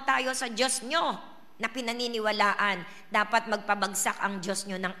tatawag tayo sa Diyos nyo na pinaniniwalaan. Dapat magpabagsak ang Diyos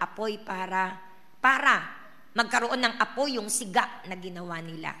nyo ng apoy para magkaroon ng apoy yung siga na ginawa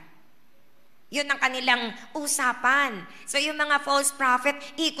nila. Yun ang kanilang usapan. So yung mga false prophet,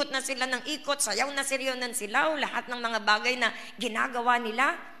 ikot na sila ng ikot, sayaw na sila ng silaw, lahat ng mga bagay na ginagawa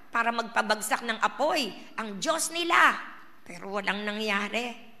nila para magpabagsak ng apoy ang Diyos nila. Pero walang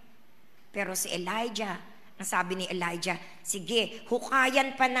nangyari. Pero si Elijah, ang sabi ni Elijah, sige,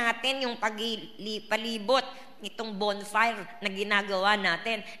 hukayan pa natin yung palibot nitong bonfire na ginagawa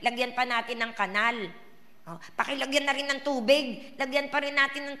natin. Lagyan pa natin ng kanal. Pakilagyan na rin ng tubig. Lagyan pa rin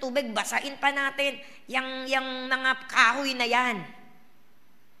natin ng tubig. Basain pa natin yung mga kahoy na yan.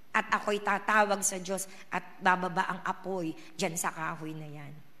 At ako'y tatawag sa Diyos at bababa ang apoy dyan sa kahoy na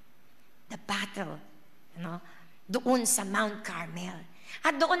yan. The battle, doon sa Mount Carmel.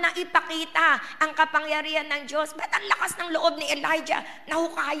 At doon na ipakita ang kapangyarihan ng Diyos. Ba't ang lakas ng loob ni Elijah?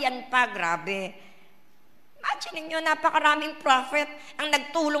 Nahukayan pa, grabe. Imagine niyo, napakaraming prophet ang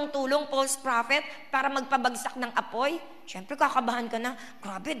nagtulong-tulong, false prophet, para magpabagsak ng apoy. Siyempre, kakabahan ka na,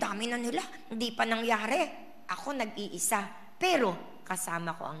 grabe, dami na nila, hindi pa nangyari. Ako nag-iisa, pero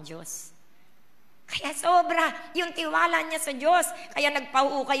kasama ko ang Diyos. Kaya sobra yung tiwala niya sa Diyos. Kaya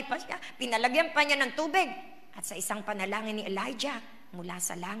nagpahuukay pa siya, pinalagyan pa niya ng tubig. At sa isang panalangin ni Elijah, mula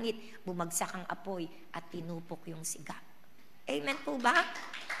sa langit, bumagsak ang apoy at tinupok yung siga. Amen po ba?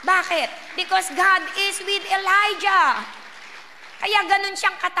 Bakit? Because God is with Elijah. Kaya ganun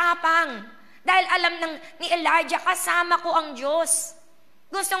siyang katapang. Dahil alam ni Elijah, kasama ko ang Diyos.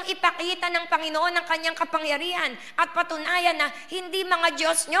 Gustong ipakita ng Panginoon ang kanyang kapangyarihan at patunayan na hindi mga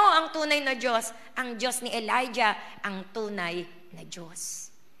Diyos nyo ang tunay na Diyos. Ang Diyos ni Elijah ang tunay na Diyos.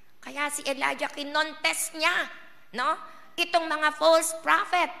 Kaya si Elijah, kinontes niya, itong mga false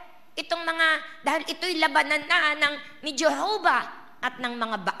prophet. Itong mga, dahil ito'y labanan na ni Jehovah at ng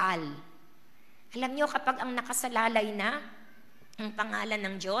mga Baal. Alam nyo, kapag ang nakasalalay na ang pangalan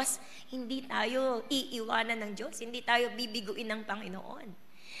ng Diyos, hindi tayo iiwanan ng Diyos, hindi tayo bibiguin ng Panginoon.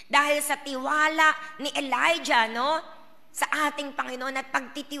 Dahil sa tiwala ni Elijah, sa ating Panginoon at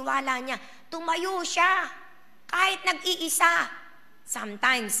pagtitiwala niya, tumayo siya kahit nag-iisa.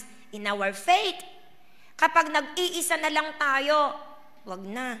 Sometimes, in our faith, kapag nag-iisa na lang tayo, wag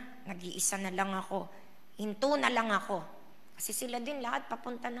na, nag-iisa na lang ako, hinto na lang ako. Kasi sila din lahat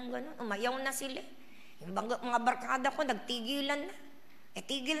papunta ng gano'n, umayaw na sila. Yung mga barkada ko, nagtigilan na.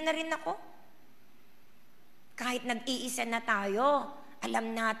 Tigil na rin ako. Kahit nag-iisa na tayo,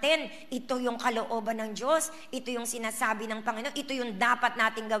 alam natin, ito yung kalooban ng Diyos, ito yung sinasabi ng Panginoon, ito yung dapat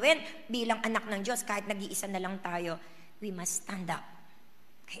nating gawin bilang anak ng Diyos, kahit nag-iisa na lang tayo. We must stand up.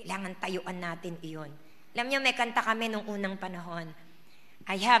 Kailangan tayuan natin iyon. Alam niyo, may kanta kami nung unang panahon.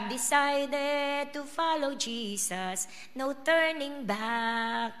 I have decided to follow Jesus. No turning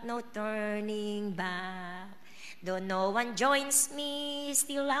back, no turning back. Though no one joins me,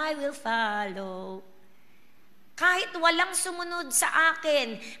 still I will follow. Kahit walang sumunod sa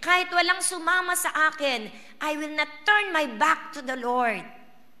akin, kahit walang sumama sa akin, I will not turn my back to the Lord.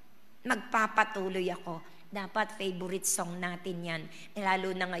 Magpapatuloy ako. Dapat favorite song natin yan.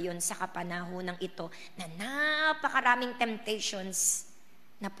 Lalo na ngayon sa kapanahonang ito na napakaraming temptations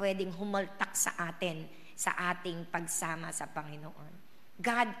na pwedeng humaltak sa atin sa ating pagsama sa Panginoon.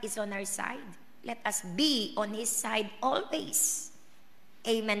 God is on our side. Let us be on His side always.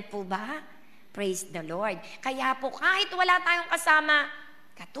 Amen po ba? Praise the Lord. Kaya po kahit wala tayong kasama,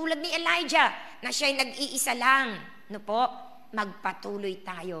 katulad ni Elijah, na siya'y nag-iisa lang, magpatuloy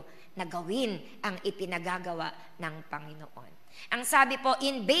tayo na gawin ang ipinagagawa ng Panginoon. Ang sabi po,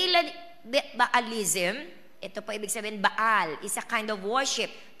 in Baalism, ito po ibig sabihin, Baal is a kind of worship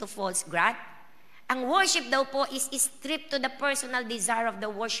to false god. Ang worship daw po is stripped to the personal desire of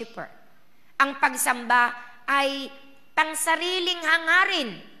the worshiper. Ang pagsamba ay pangsariling hangarin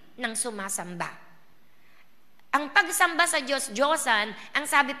ng sumasamba. Ang pagsamba sa Diyos-Diyosan, ang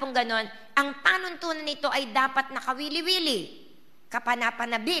sabi pong ganon, ang panuntunan nito ay dapat nakawili-wili,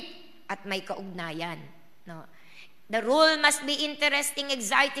 kapanapanabik, at may kaugnayan. The rule must be interesting,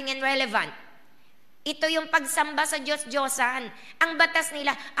 exciting, and relevant. Ito yung pagsamba sa Diyos-Diyosan. Ang batas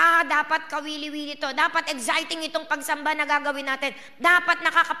nila, dapat kawili-wili to. Dapat exciting itong pagsamba na gagawin natin. Dapat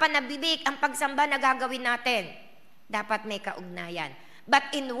nakakapanabibig ang pagsamba na gagawin natin. Dapat may kaugnayan.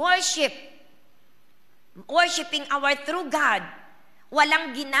 But in worshiping our true God,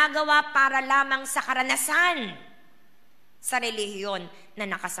 walang ginagawa para lamang sa karanasan sa relihiyon na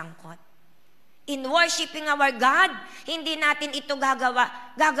nakasangkot. In worshiping our God, hindi natin ito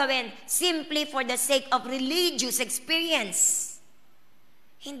gagawin simply for the sake of religious experience.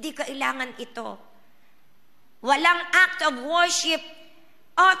 Hindi kailangan ito. Walang act of worship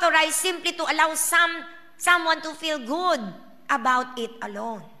authorized simply to allow someone to feel good about it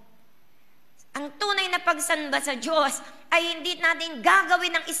alone. Ang tunay na pagsamba sa Diyos ay hindi natin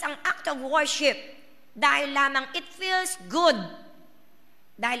gagawin ng isang act of worship dahil lamang it feels good.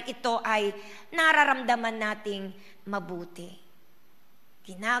 Dahil ito ay nararamdaman nating mabuti.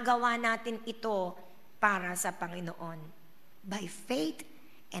 Ginagawa natin ito para sa Panginoon by faith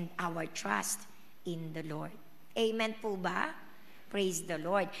and our trust in the Lord. Amen po ba? Praise the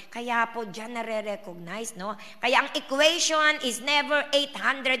Lord. Kaya po dyan nare-recognize, no? Kaya ang equation is never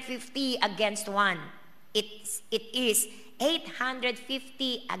 850 against 1. It is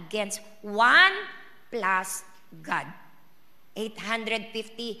 850 against 1 plus God.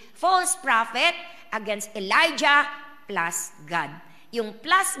 850 false prophet against Elijah plus God. Yung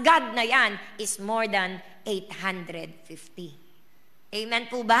plus God na yan is more than 850. Amen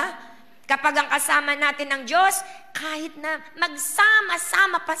po ba? Kapag ang kasama natin ng Diyos, kahit na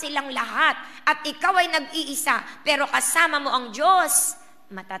magsama-sama pa silang lahat at ikaw ay nag-iisa, pero kasama mo ang Diyos,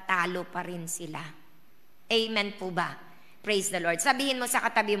 matatalo pa rin sila. Amen po ba? Praise the Lord. Sabihin mo sa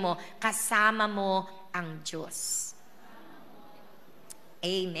katabi mo, kasama mo ang Diyos.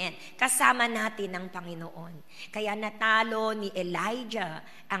 Amen. Kasama natin ang Panginoon. Kaya natalo ni Elijah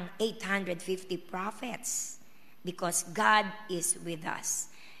ang 850 prophets because God is with us.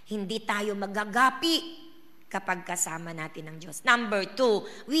 Hindi tayo magagapi kapag kasama natin ang Diyos. Number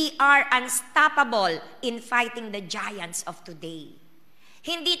 2, we are unstoppable in fighting the giants of today.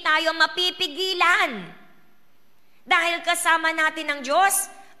 Hindi tayo mapipigilan. Dahil kasama natin ang Diyos,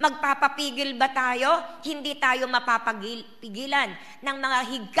 magpapapigil ba tayo? Hindi tayo mapapapigilan ng mga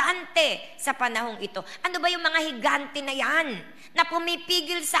higante sa panahong ito. Ano ba yung mga higante na yan? Na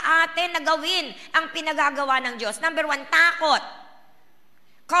pumipigil sa atin na gawin ang pinagagawa ng Diyos. Number 1, takot.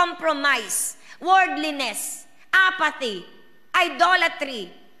 Compromise, worldliness, apathy,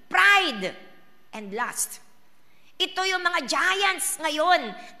 idolatry, pride, and lust. Ito yung mga giants ngayon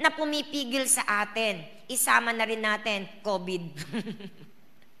na pumipigil sa atin. Isama na rin natin, COVID.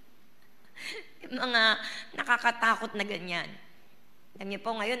 Mga nakakatakot na ganyan. Alam niyo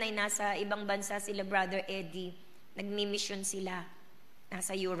po, ngayon ay nasa ibang bansa sila, Brother Eddie. Nagmi-mission sila.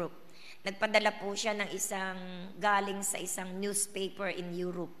 Nasa Europe. Nagpadala po siya ng galing sa isang newspaper in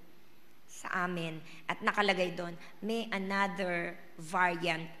Europe sa amin. At nakalagay doon, may another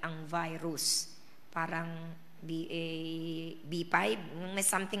variant ang virus. Parang B5, may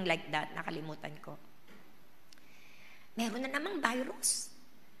something like that. Nakalimutan ko. Meron na namang virus.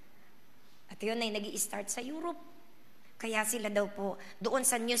 At yun ay nag-i-start sa Europe. Kaya sila daw po, doon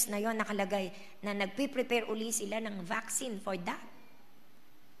sa news na yon nakalagay na nagpe-prepare uli sila ng vaccine for that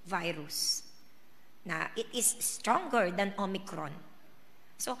virus. Na it is stronger than Omicron.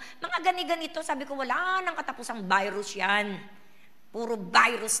 So, mga gani-ganito, sabi ko, wala nang katapusang virus yan. Puro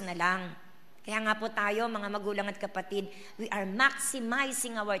virus na lang. Kaya nga po tayo, mga magulang at kapatid, we are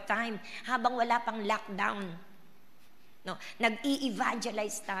maximizing our time habang wala pang lockdown. No,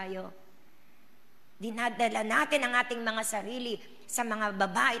 nag-i-evangelize tayo. Dinadala natin ang ating mga sarili sa mga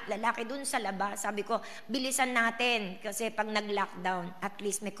babae at lalaki dun sa labas. Sabi ko, bilisan natin kasi pag nag-lockdown, at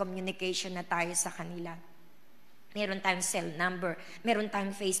least may communication na tayo sa kanila. Meron tayong cell number, meron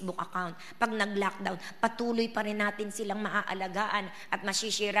tayong Facebook account. Pag nag-lockdown, patuloy pa rin natin silang maaalagaan at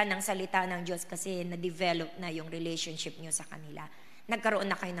masishira ng salita ng Diyos kasi na-develop na yung relationship nyo sa kanila. Nagkaroon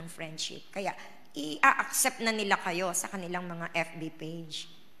na kayo ng friendship. Kaya, i-accept na nila kayo sa kanilang mga FB page.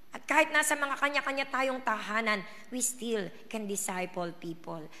 At kahit nasa mga kanya-kanya tayong tahanan, we still can disciple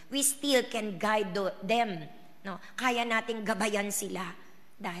people. We still can guide them. No? Kaya nating gabayan sila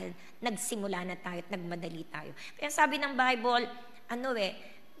dahil nagsimula na tayo at nagmadali tayo. Kaya sabi ng Bible,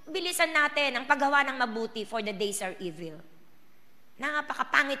 bilisan natin ang paggawa ng mabuti for the days are evil.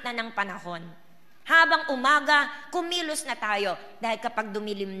 Napakapangit na ng panahon. Habang umaga, kumilos na tayo. Dahil kapag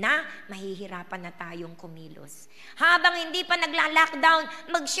dumilim na, mahihirapan na tayong kumilos. Habang hindi pa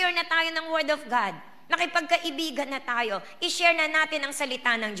nagla-lockdown, mag-share na tayo ng Word of God. Makipagkaibigan na tayo. I-share na natin ang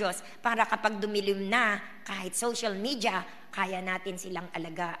salita ng Diyos para kapag dumilim na, kahit social media, kaya natin silang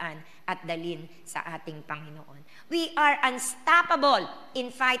alagaan at dalin sa ating Panginoon. We are unstoppable in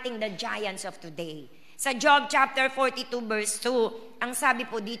fighting the giants of today. Sa Job chapter 42 verse 2, ang sabi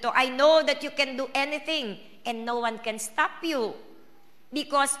po dito, I know that you can do anything and no one can stop you.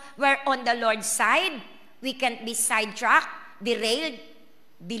 Because we're on the Lord's side, we can't be sidetracked, derailed,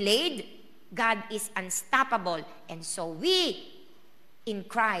 delayed. God is unstoppable. And so we, in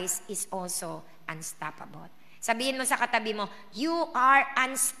Christ, is also unstoppable. Sabihin mo sa katabi mo, you are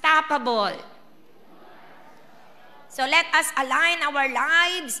unstoppable. So let us align our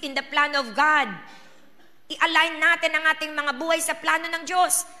lives in the plan of God. I-align natin ang ating mga buhay sa plano ng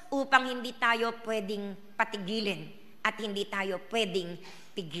Diyos upang hindi tayo pwedeng patigilin at hindi tayo pwedeng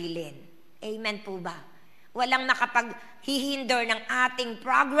pigilin. Amen po ba? Walang makapaghihinder ng ating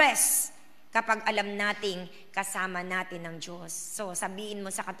progress kapag alam nating kasama natin ng Diyos. So, sabihin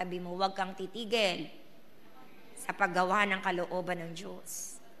mo sa katabi mo, huwag kang titigil sa paggawa ng kalooban ng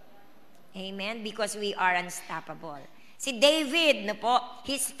Diyos. Amen? Because we are unstoppable. Si David,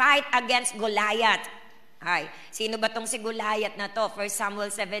 his fight against Goliath. Ay, sino ba tong si Goliath na to? 1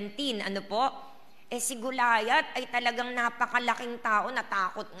 Samuel 17, si Goliath ay talagang napakalaking tao,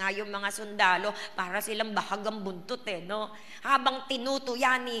 natakot nga yung mga sundalo para silang bahagang buntot no? Habang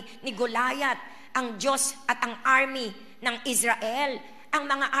tinutuya ni Goliath ang Diyos at ang army ng Israel. Ang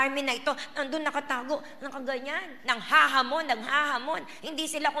mga army na ito, nandun nakatago, nakaganyan, nanghahamon. Hindi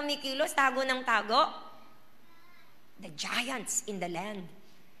sila kumikilos, tago ng tago. The giants in the land.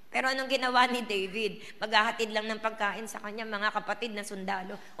 Pero anong ginawa ni David? Maghahatid lang ng pagkain sa kanya mga kapatid na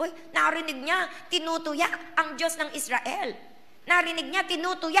sundalo. Uy, narinig niya, tinutuya ang Diyos ng Israel. Narinig niya,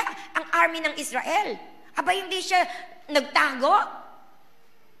 tinutuya ang army ng Israel. Aba, hindi siya nagtago.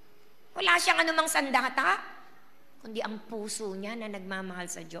 Wala siyang anumang sandata, kundi ang puso niya na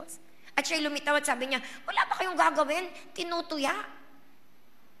nagmamahal sa Diyos. At siya'y lumitaw at sabi niya, wala ba kayong gagawin? Tinutuya.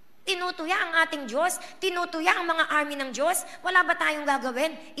 Tinutuya ang ating Diyos, tinutuya ang mga army ng Diyos, wala ba tayong gagawin?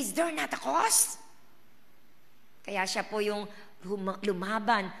 Is there not a cause? Kaya siya po yung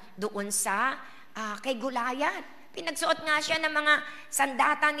lumaban doon sa kay Goliath. Pinagsuot nga siya ng mga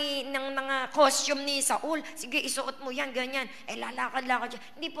sandata ng mga costume ni Saul. Sige, isuot mo yan, ganyan. Lalakad-lakad siya.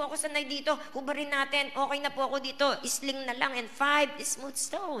 Hindi po ako sanay dito. Hubarin natin. Okay na po ako dito. Isling na lang and 5 smooth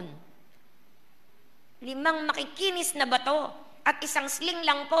stone. 5 makikinis na bato. At isang sling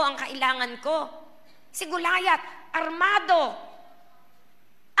lang po ang kailangan ko. Si Goliath, armado.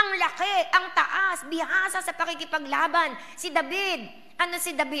 Ang laki, ang taas, bihasa sa pakikipaglaban. Si David,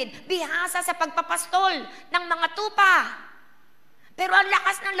 bihasa sa pagpapastol ng mga tupa. Pero ang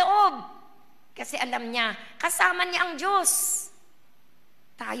lakas ng loob. Kasi alam niya, kasama niya ang Diyos.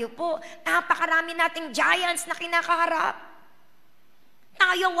 Tayo po, napakarami nating giants na kinakaharap.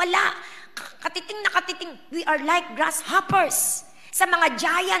 Tayo wala. Katiting na katiting, we are like grasshoppers sa mga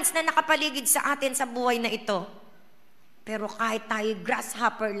giants na nakapaligid sa atin sa buhay na ito. Pero kahit tayo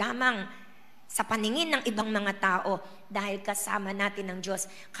grasshopper lamang sa paningin ng ibang mga tao, dahil kasama natin ng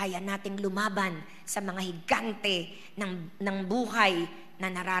Diyos, kaya nating lumaban sa mga higante ng buhay na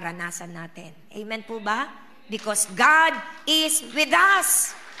nararanasan natin. Amen po ba? Because God is with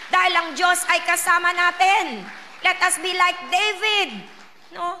us. Dahil ang Diyos ay kasama natin. Let us be like David.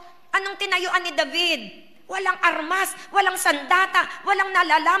 No? Anong tinayuan ni David? Walang armas, walang sandata, walang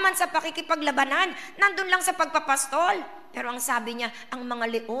nalalaman sa pakikipaglabanan. Nandun lang sa pagpapastol. Pero ang sabi niya, ang mga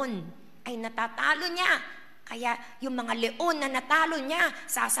leon ay natatalo niya. Kaya yung mga leon na natalo niya,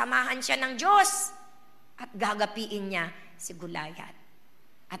 sasamahan siya ng Diyos. At gagapiin niya si Goliath.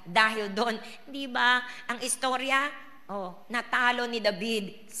 At dahil doon, di ba, ang istorya, natalo ni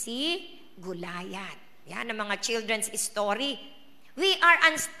David si Goliath. Yan ang mga children's story. We are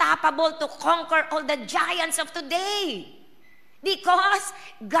unstoppable to conquer all the giants of today. Because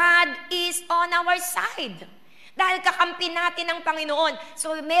God is on our side. Dahil kakampi natin ng Panginoon.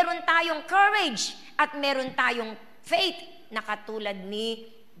 So meron tayong courage at meron tayong faith na katulad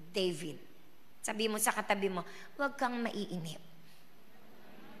ni David. Sabi mo sa katabi mo, huwag kang maiinip.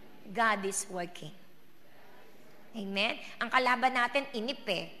 God is working. Amen? Ang kalaban natin, inip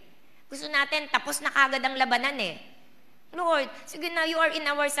Gusto natin, tapos na kagad ang labanan Lord, sige na, you are in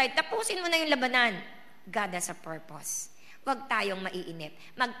our side. Tapusin mo na yung labanan. God has a purpose. Huwag tayong maiinip.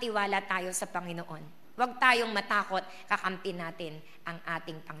 Magtiwala tayo sa Panginoon. Huwag tayong matakot. Kakampi natin ang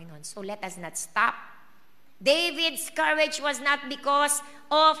ating Panginoon. So let us not stop. David's courage was not because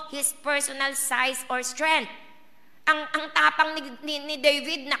of his personal size or strength. Ang tapang ni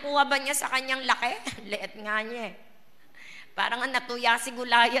David, nakuha ba niya sa kanyang laki? Liit nga niya Parang natuya si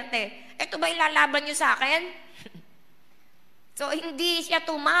Goliath Ito ba ilalaban niyo sa akin? So, hindi siya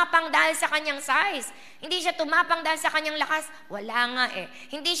tumapang dahil sa kanyang size. Hindi siya tumapang dahil sa kanyang lakas. Wala nga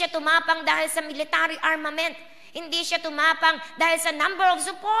Hindi siya tumapang dahil sa military armament. Hindi siya tumapang dahil sa number of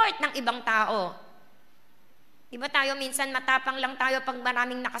support ng ibang tao. Diba tayo minsan matapang lang tayo pag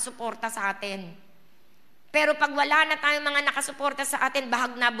maraming nakasuporta sa atin. Pero pag wala na tayong mga nakasuporta sa atin,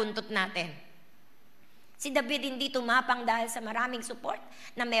 bahag na buntot natin. Si David hindi tumapang dahil sa maraming support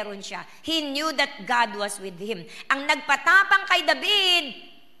na meron siya. He knew that God was with him. Ang nagpatapang kay David,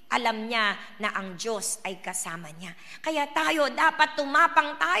 alam niya na ang Diyos ay kasama niya. Kaya tayo, dapat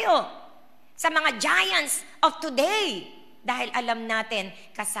tumapang tayo sa mga giants of today. Dahil alam natin,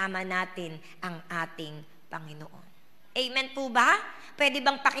 kasama natin ang ating Panginoon. Amen po ba? Pwede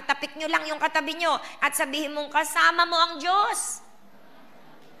bang pakitapik nyo lang yung katabi nyo at sabihin mong kasama mo ang Diyos?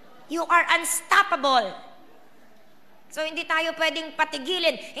 You are unstoppable. So hindi tayo pwedeng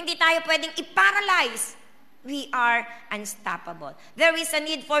patigilin, hindi tayo pwedeng i-paralyze. We are unstoppable. There is a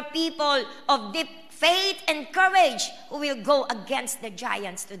need for people of deep faith and courage who will go against the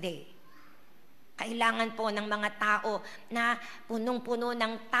giants today. Kailangan po ng mga tao na punong-puno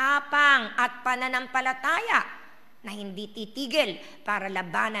ng tapang at pananampalataya na hindi titigil para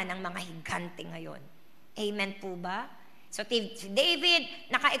labanan ng mga higante ngayon. Amen po ba? So si David,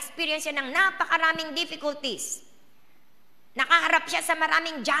 naka-experience siya ng napakaraming difficulties. Nakaharap siya sa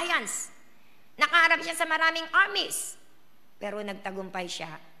maraming giants. Nakaharap siya sa maraming armies. Pero nagtagumpay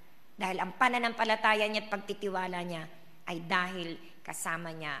siya dahil ang pananampalataya niya at pagtitiwala niya ay dahil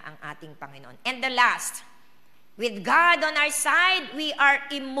kasama niya ang ating Panginoon. And the last, with God on our side, we are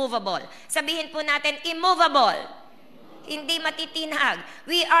immovable. Sabihin po natin, immovable. Hindi matitinag.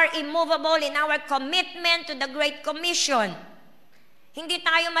 We are immovable in our commitment to the Great Commission. Hindi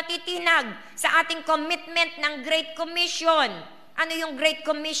tayo matitinag sa ating commitment ng Great Commission. Ano yung Great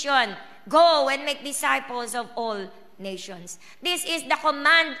Commission? Go and make disciples of all nations. This is the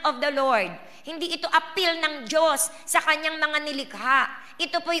command of the Lord. Hindi ito appeal ng Diyos sa kanyang mga nilikha.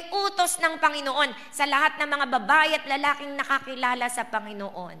 Ito po'y utos ng Panginoon sa lahat ng mga babae at lalaking nakakilala sa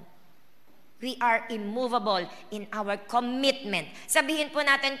Panginoon. We are immovable in our commitment. Sabihin po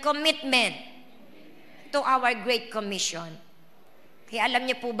natin, commitment to our Great Commission. Kaya alam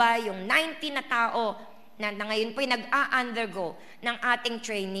niyo po ba, yung 90 na tao na ngayon po'y nag-a-undergo ng ating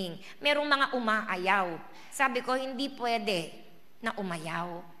training, merong mga umaayaw. Sabi ko, hindi pwede na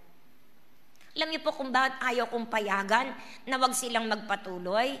umayaw. Alam niyo po kung bakit ayaw kong payagan na wag silang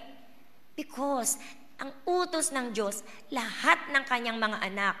magpatuloy? Because ang utos ng Diyos, lahat ng kanyang mga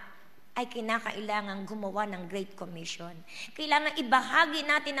anak ay kinakailangang gumawa ng Great Commission. Kailangan ibahagi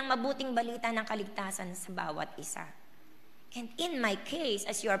natin ang mabuting balita ng kaligtasan sa bawat isa. And in my case,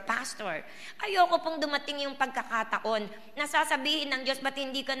 as your pastor, ayoko pong dumating yung pagkakataon na sasabihin ng Diyos, ba't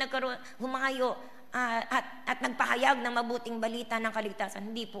hindi ka humayo at nagpahayag ng mabuting balita ng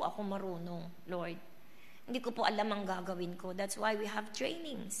kaligtasan? Hindi po ako marunong, Lord. Hindi ko po alam ang gagawin ko. That's why we have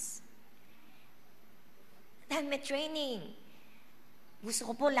trainings. Dahil may training.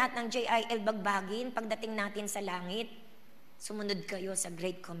 Gusto ko po lahat ng JIL bagbagin pagdating natin sa langit. Sumunod kayo sa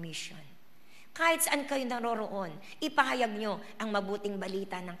Great Commission. Kahit saan kayo naroroon, ipahayag nyo ang mabuting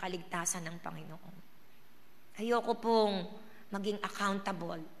balita ng kaligtasan ng Panginoon. Ayoko pong maging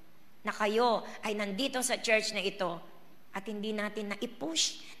accountable na kayo ay nandito sa church na ito at hindi natin na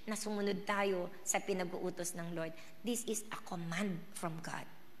i-push na sumunod tayo sa pinag-uutos ng Lord. This is a command from God.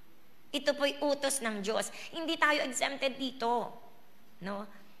 Ito po'y utos ng Diyos. Hindi tayo exempted dito. No?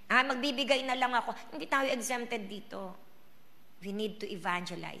 Magbibigay na lang ako. Hindi tayo exempted dito. We need to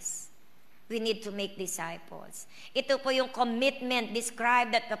evangelize. We need to make disciples. Ito po yung commitment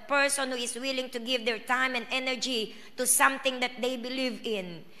described that the person who is willing to give their time and energy to something that they believe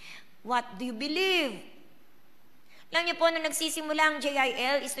in. What do you believe? Alam niyo po, nung nagsisimula ang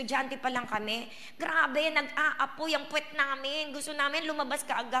JIL, estudyante pa lang kami, grabe, nag-aapoy ang puwet namin. Gusto namin lumabas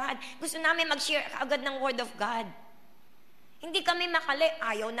kaagad. Gusto namin mag-share kaagad ng Word of God. Hindi kami makali.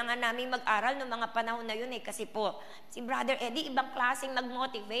 Ayaw na nga namin mag-aral noong mga panahon na yun kasi po, si Brother Eddie, ibang klaseng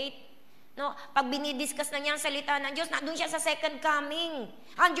mag-motivate. No, pag binidiscuss na niya ang salita ng Diyos, nandun siya sa second coming.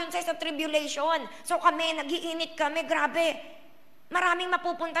 Andun siya sa tribulation. So kami, nagiinit kami, grabe. Maraming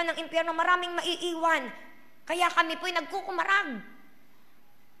mapupunta ng impyerno, maraming maiiwan. Kaya kami po'y nagkukumarag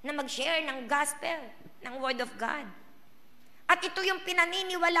na mag-share ng gospel, ng Word of God. At ito yung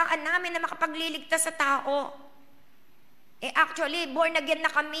pinaniniwalaan namin na makapagliligtas sa tao. Actually, born again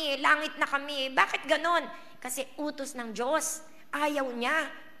na kami, langit na kami. Bakit ganon? Kasi utos ng Diyos. Ayaw niya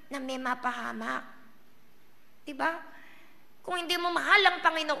na may mapahamak. Diba? Kung hindi mo mahal ang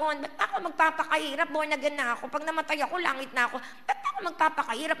Panginoon, ba't ako magpapakahirap? Born again na ako. Pag namatay ako, langit na ako. Ba't ako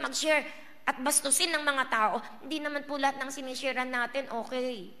magpapakahirap mag-share at bastusin ng mga tao? Hindi naman po lahat ng sinisharean natin,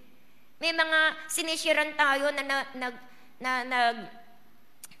 okay. May mga sinisharean tayo na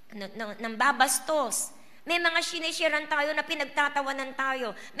babastos. May mga sinisharean tayo na pinagtatawanan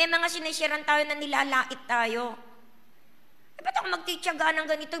tayo. May mga sinisharean tayo na nilalait tayo. Ba't ako magtitiyaga ng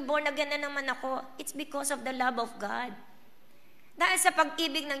ganito? Born again na naman ako. It's because of the love of God. Dahil sa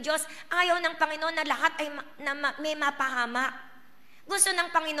pag-ibig ng Diyos, ayaw ng Panginoon na lahat ay may mapahamak. Gusto ng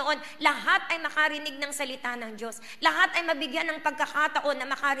Panginoon, lahat ay makarinig ng salita ng Diyos. Lahat ay mabigyan ng pagkakataon na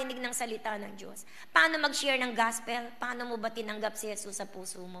makarinig ng salita ng Diyos. Paano mag-share ng gospel? Paano mo ba tinanggap si Jesus sa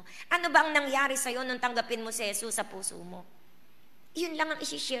puso mo? Ano ba ang nangyari sa'yo nung tanggapin mo si Jesus sa puso mo? Iyon lang ang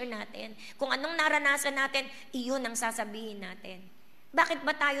isi-share natin. Kung anong naranasan natin, iyon ang sasabihin natin. Bakit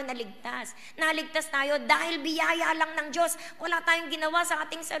ba tayo naligtas? Naligtas tayo dahil biyaya lang ng Diyos. Wala tayong ginawa sa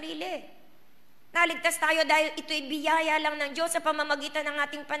ating sarili. Naligtas tayo dahil ito'y biyaya lang ng Diyos sa pamamagitan ng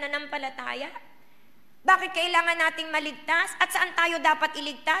ating pananampalataya. Bakit kailangan nating maligtas? At saan tayo dapat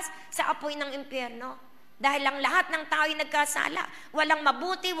iligtas? Sa apoy ng impyerno. Dahil ang lahat ng tao'y nagkasala. Walang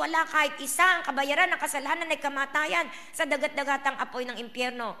mabuti, wala kahit isa. Ang kabayaran ng kasalanan ay kamatayan sa dagat-dagatang apoy ng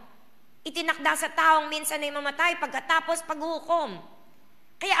impyerno. Itinakda sa taong minsan ay mamatay pagkatapos paghukom.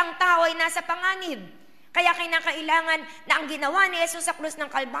 Kaya ang tao ay nasa panganib. Kaya kinakailangan na ang ginawa ni Jesus sa krus ng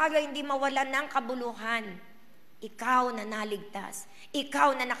Kalbaryo ay hindi mawalan ng kabuluhan. Ikaw na naligtas.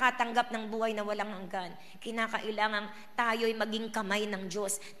 Ikaw na nakatanggap ng buhay na walang hanggan. Kinakailangan tayo'y maging kamay ng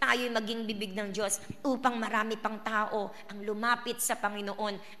Diyos. Tayo'y maging bibig ng Diyos upang marami pang tao ang lumapit sa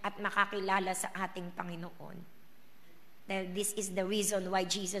Panginoon at makakilala sa ating Panginoon. Dahil this is the reason why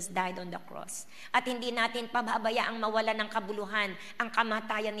Jesus died on the cross. At hindi natin pababayaang mawala ng kabuluhan ang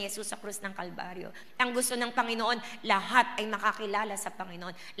kamatayan ni Jesus sa krus ng Kalbaryo. Ang gusto ng Panginoon, lahat ay makakilala sa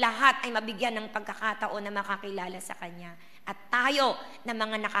Panginoon. Lahat ay mabigyan ng pagkakataon na makakilala sa Kanya. At tayo na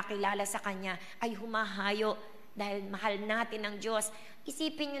mga nakakilala sa Kanya ay humahayo dahil mahal natin ang Diyos.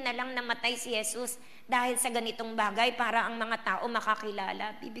 Isipin nyo na lang namatay si Jesus dahil sa ganitong bagay para ang mga tao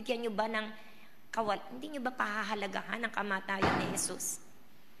makakilala. Bibigyan nyo ba ng hindi nyo ba pahahalagahan ang kamatayan ni Jesus?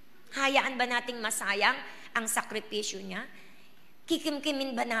 Hayaan ba nating masayang ang sakripisyo niya?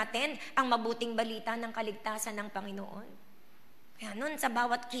 Kikimkimin ba natin ang mabuting balita ng kaligtasan ng Panginoon? Kaya nun, sa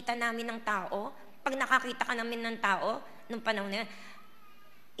bawat kita namin ng tao, pag nakakita ka namin ng tao, nung panahon na yan,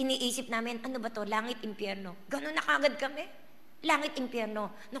 iniisip namin, ano ba to? Langit, impyerno. Ganun na kagad kami. Langit,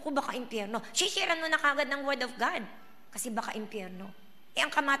 impyerno. Naku, baka impyerno. Sisharean mo na kagad ng Word of God. Kasi baka impyerno. Ang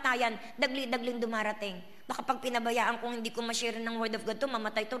kamatayan, dagli-dagling dumarating. Baka pag pinabayaan kung hindi ko ma-share ng Word of God to,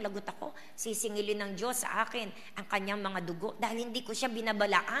 mamatay to, lagot ako. Sisingilin ng Diyos sa akin ang kanyang mga dugo dahil hindi ko siya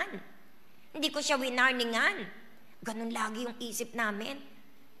binabalaan. Hindi ko siya winarningan. Ganun lagi yung isip namin.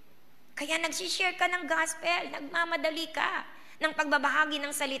 Kaya nagsishare ka ng gospel, nagmamadali ka ng pagbabahagi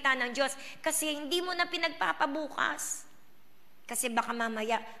ng salita ng Diyos kasi hindi mo na pinagpapabukas. Kasi baka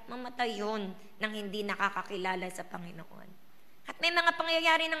mamaya, mamatay yun nang hindi nakakakilala sa Panginoon. At may mga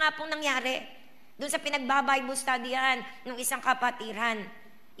pangyayari na nga pong nangyari. Doon sa pinagbabible studyan ng isang kapatiran.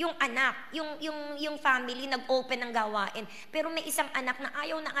 Yung anak, yung family nag-open ng gawain. Pero may isang anak na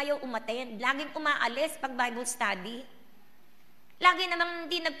ayaw umattend. Laging umaalis pag Bible study. Lagi namang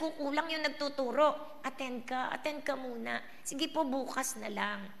hindi nagkukulang yung nagtuturo. Attend ka muna. Sige po, bukas na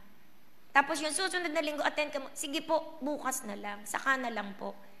lang. Tapos yung susunod na linggo, attend ka muna. Sige po, bukas na lang. Saka na lang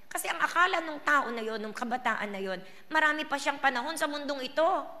po. Kasi ang akala ng tao na yon, ng kabataan na yon, marami pa siyang panahon sa mundong ito.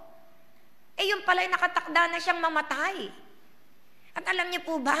 Yun pala'y nakatakda na siyang mamatay. At alam niyo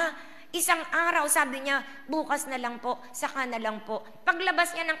po ba, isang araw sabi niya, bukas na lang po, saka na lang po.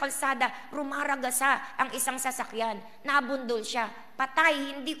 Paglabas niya ng kalsada, rumaragasa ang isang sasakyan. Nabundol siya,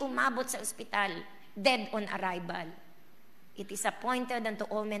 patay, hindi umabot sa ospital. Dead on arrival. It is appointed unto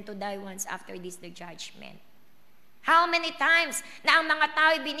all men to die once, after this the judgment. How many times na ang mga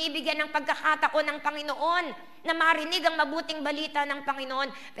tao binibigyan ng pagkakataon ng Panginoon na marinig ang mabuting balita ng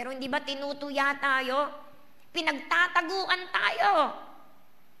Panginoon, pero hindi ba tinutuya tayo? Pinagtataguan tayo.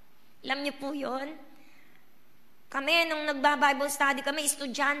 Alam niyo po yun? Kami, nung nagba-Bible study kami,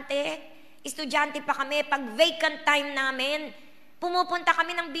 estudyante pa kami, pag vacant time namin, pumupunta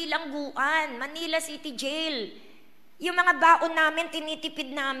kami ng bilangguan, Manila City Jail. Yung mga baon namin, tinitipid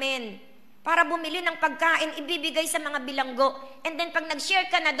namin. Para bumili ng pagkain, ibibigay sa mga bilanggo. And then pag nag-share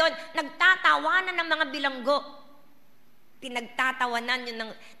ka na doon, nagtatawanan ng mga bilanggo. Pinagtatawanan yung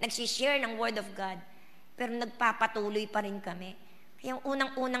nagsishare ng Word of God. Pero nagpapatuloy pa rin kami. Yung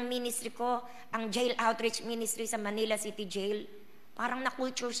unang-unang ministry ko, ang Jail Outreach Ministry sa Manila City Jail, parang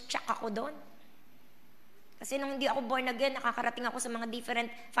na-culture shock ako doon. Kasi nung hindi ako born again, nakakarating ako sa mga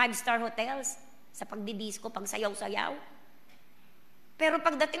different 5-star hotels sa pagdidisco, pagsayaw-sayaw. Pero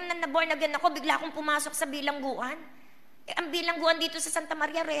pagdating na born again ako, bigla akong pumasok sa bilangguan. Ang bilangguan dito sa Santa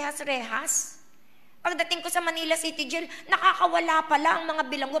Maria, rehas-rehas. Pagdating ko sa Manila City Jail, nakakawala pala ang mga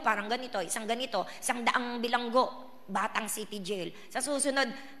bilanggo. Parang ganito, isang daang bilanggo, Batang City Jail. Sa susunod,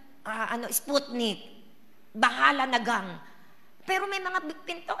 Sputnik, Bahala na gang. Pero may mga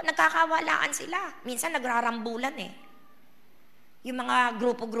pinto, nagkakawalaan sila. Minsan nagrarambulan eh. Yung mga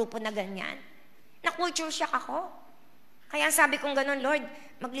grupo-grupo na ganyan. Na-culture shock ako. Kaya sabi kong ganun, Lord,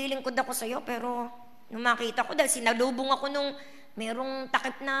 maglilingkod ako sa iyo, pero nung makita ko, dahil sinalubong ako nung merong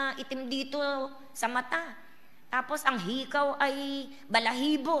takip na itim dito sa mata. Tapos ang hikaw ay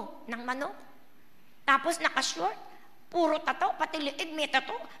balahibo ng manok. Tapos nakashort, puro tato, pati liig may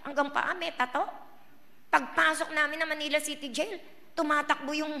tato, hanggang paa may tato. Pagpasok namin ng Manila City Jail,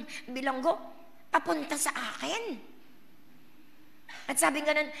 tumatakbo yung bilanggo, papunta sa akin. At sabi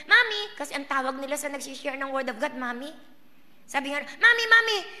nga nun, Mami, kasi ang tawag nila sa nagsishare ng Word of God, Mami. Sabi nga,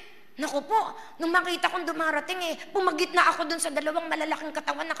 Mami, naku po, nung makita kong dumarating pumagit na ako dun sa dalawang malalaking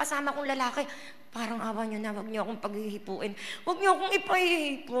katawan na kasama kong lalaki. Parang awa nyo na, wag nyo akong paghihipuin. Wag nyo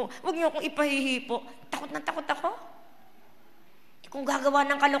akong ipahihipo. Takot na takot ako. Kung gagawa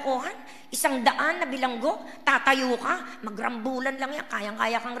ng kalokohan, 100 na bilanggo, tatayo ka, magrambulan lang yan,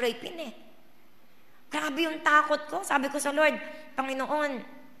 kayang-kaya kang rapin Grabe yung takot ko. Sabi ko sa Lord, Panginoon,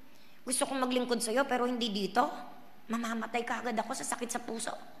 gusto kong maglingkod sa'yo pero hindi dito. Mamamatay ka agad ako sa sakit sa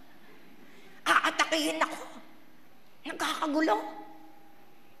puso. Aatakihin ako. Nagkakagulo.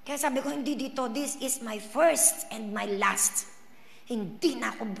 Kaya sabi ko, hindi dito. This is my first and my last. Hindi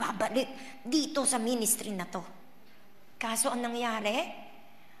na ako babalik dito sa ministry na to. Kaso ang nangyari,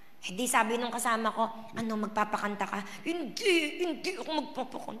 di sabi nung kasama ko, magpapakanta ka? Hindi ako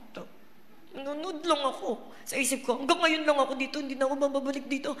magpapakanta. Nanonood lang ako. Sa isip ko, hanggang ngayon lang ako dito, hindi na ako mababalik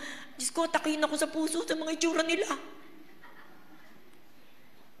dito. Diyos ko, atakihin ako sa puso sa mga itsura nila.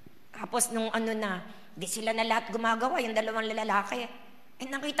 Tapos nung di sila na lahat gumagawa, yung dalawang lalaki.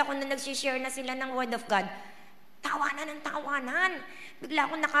 Nakita ko na nagsishare na sila ng Word of God. Tawanan ng tawanan.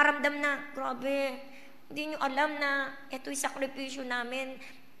 Bigla akong nakaramdam na, grabe, hindi nyo alam na ito'y sakripisyo namin.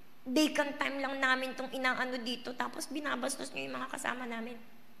 Vacant time lang namin itong inaano dito. Tapos binabastos nyo yung mga kasama namin.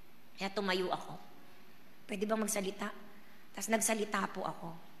 Kaya tumayo ako. Pwede bang magsalita? Tapos nagsalita po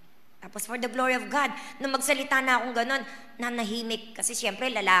ako. Tapos for the glory of God, nung magsalita na akong ganon, nanahimik. Kasi siyempre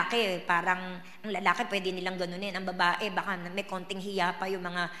lalaki, parang ang lalaki pwede nilang ganunin. Ang babae, baka may konting hiya pa yung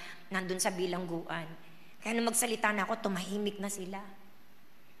mga nandun sa bilangguan. Kaya nung magsalita na ako, tumahimik na sila.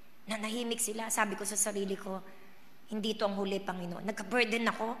 Nanahimik sila. Sabi ko sa sarili ko, hindi to ang huli, Panginoon. Nagka-burden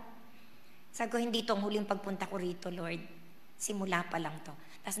ako. Sabi ko, hindi to ang huling pagpunta ko rito, Lord. Simula pa lang to.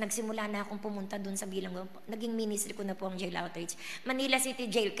 Tapos nagsimula na akong pumunta dun sa bilanggo. Naging ministry ko na po ang jail outreach. Manila City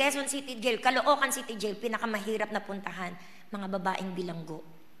Jail, Quezon City Jail, Caloocan City Jail, pinakamahirap na puntahan, mga babaeng bilanggo.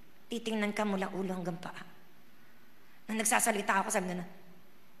 Titingnan ka mula ulo hanggang paa. Nung nagsasalita ako, sabi na,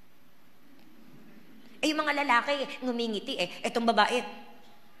 yung mga lalaki, ngumingiti Etong babae,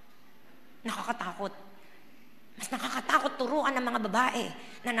 nakakatakot. Mas nakakatakot turuan ng mga babae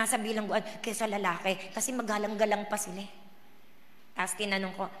na nasa bilangguan kaysa lalaki kasi magalang-galang pa sila. Tapos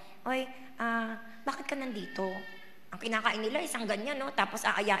tinanong ko, Oy, bakit ka nandito? Ang kinakain nila, isang ganyan, no? Tapos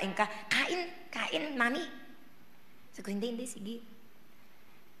aayain ka, kain, mami. Sabi ko, hindi, sige.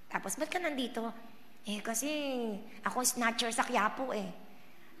 Tapos, ba't ka nandito? Kasi ako snatcher sa Quiapo,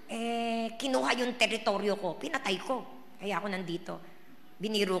 kinuha yung teritoryo ko, pinatay ko. Kaya ako nandito.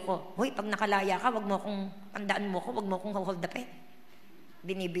 Biniro ko, hoy, pag nakalaya ka, tandaan mo ko, wag mo akong hold upin.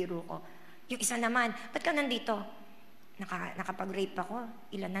 Binibiro ko. Yung isa naman, ba't ka nandito? Nakapag-rape ako.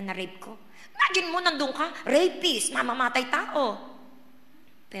 Ilan na na-rape ko. Imagine mo, nandun ka, rapist, mamamatay tao.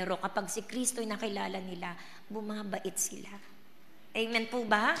 Pero kapag si Kristo'y nakilala nila, bumabait sila. Amen po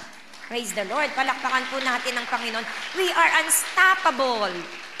ba? Praise the Lord. Palakpakan po natin ang Panginoon. We are unstoppable,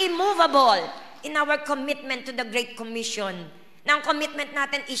 immovable in our commitment to the Great Commission. Na ang commitment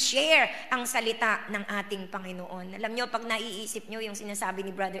natin i-share ang salita ng ating Panginoon. Alam nyo, pag naiisip nyo yung sinasabi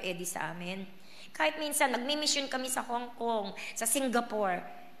ni Brother Eddie sa amin, kahit minsan, magmi-mission kami sa Hong Kong, sa Singapore.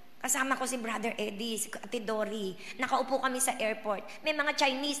 Kasama ko si Brother Eddie, si Ate Dory. Nakaupo kami sa airport. May mga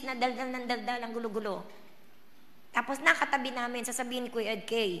Chinese na daldal ang gulo-gulo. Tapos nakatabi namin, sasabihin ni Kuya Ed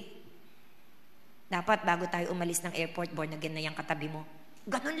Kay, dapat bago tayo umalis ng airport, born again na yung katabi mo.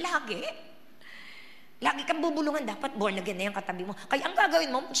 Ganon lagi. Lagi kang bubulungan, dapat born again na yung katabi mo. Kaya ang gagawin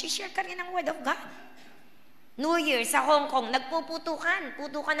mo, share ka rin ng Word of God. New Year sa Hong Kong,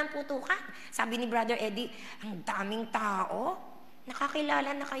 putukan ng putukan. Sabi ni Brother Eddie, ang daming tao,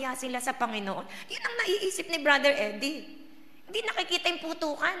 nakakilala na kaya sila sa Panginoon. Yun ang naiisip ni Brother Eddie. Hindi nakikita yung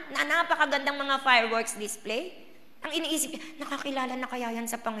putukan, na napakagandang mga fireworks display. Ang iniisip niya, nakakilala na kaya yan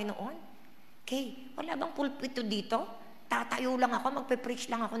sa Panginoon? Okay, wala bang pulpito dito? Tatayo lang ako,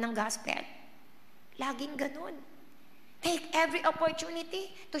 magpe-preach lang ako ng gospel. Laging ganun. Take every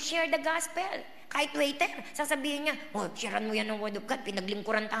opportunity to share the gospel. Kahit waiter, sasabihin niya, sharean mo yan ng Word of God,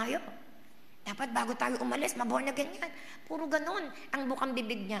 pinaglingkuran tayo. Dapat bago tayo umalis, maborn na ganyan. Puro ganun ang bukang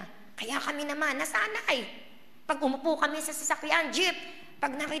bibig niya. Kaya kami naman, nasanay. Pag umupo kami sa sasakyan, jeep,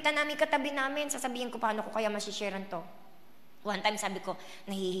 pag nakita namin katabi namin, sasabihin ko, paano ko kaya masisharean to? One time sabi ko,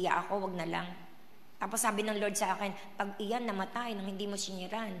 nahihiya ako, wag na lang. Tapos sabi ng Lord sa akin, pag iyan namatay nang hindi mo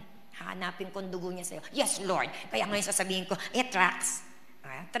siniran, hahanapin ko ang dugo niya sa'yo. Yes, Lord. Kaya ngayon sasabihin ko, tracks.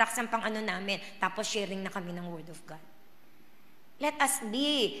 Tracks ang pang namin. Tapos sharing na kami ng Word of God. Let us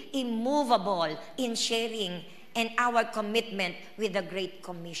be immovable in sharing and our commitment with the Great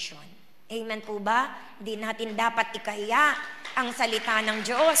Commission. Amen po ba? Hindi natin dapat ikahiya ang salita ng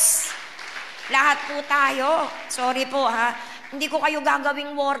Diyos. Lahat po tayo, sorry po ha, hindi ko kayo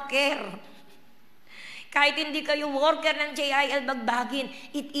gagawing worker. Kahit hindi kayo worker ng JIL Bagbagin,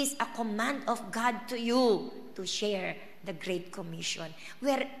 it is a command of God to you to share the Great Commission.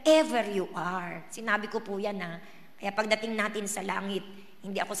 Wherever you are. Sinabi ko po yan ha. Kaya pagdating natin sa langit,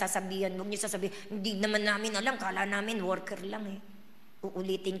 hindi ako sasabihan, huwag niyo sasabihin, hindi naman namin alam, kala namin worker lang eh.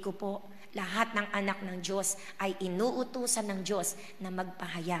 Uulitin ko po, lahat ng anak ng Diyos ay inuutusan ng Diyos na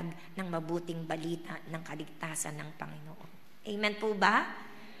magpahayag ng mabuting balita ng kaligtasan ng Panginoon. Amen po ba?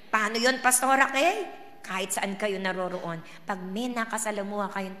 Paano yun, Pastora Kay? Kahit saan kayo naroroon, pag may nakasalamuha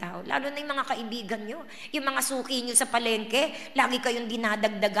kayong tao, lalo na yung mga kaibigan nyo, yung mga suki nyo sa palengke, lagi kayong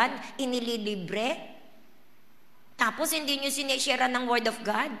dinadagdagan, inililibre, tapos hindi nyo sineshare ng Word of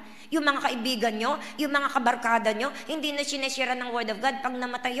God. Yung mga kaibigan nyo, yung mga kabarkada nyo, hindi na sineshare ng Word of God pag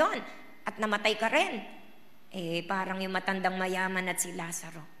namatay yon. At namatay ka rin. Eh, parang yung matandang mayaman at si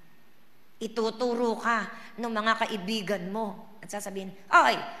Lazaro. Ituturo ka ng mga kaibigan mo. At sasabihin,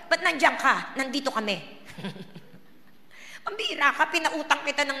 "Ay, ba't nandiyan ka? Nandito kami." Pambira ka, pinautang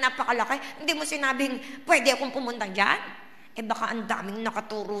kita ng napakalaki. Hindi mo sinabing, "Pwede akong pumunta dyan?" Eh baka ang daming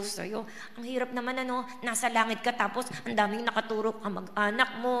nakaturo sa'yo. Ang hirap naman nasa langit ka tapos ang daming nakaturo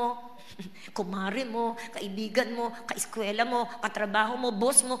kamag-anak mo, kumari mo, kaibigan mo, kaeskwela mo, katrabaho mo,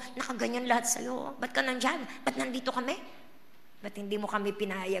 boss mo, nakaganyan lahat sa'yo. Ba't ka nandyan? Ba't nandito kami? Ba't hindi mo kami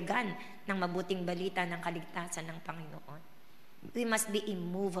pinahayagan ng mabuting balita ng kaligtasan ng Panginoon? We must be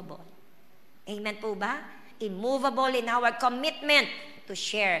immovable. Amen po ba? Immovable in our commitment to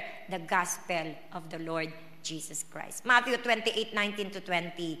share the gospel of the Lord Jesus Christ. Matthew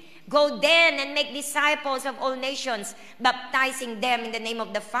 28:19-20. Go then and make disciples of all nations, baptizing them in the name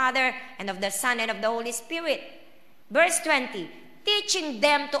of the Father and of the Son and of the Holy Spirit. Verse 20. Teaching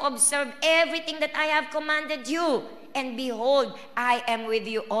them to observe everything that I have commanded you. And behold, I am with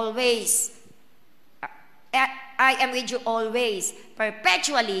you always. I am with you always,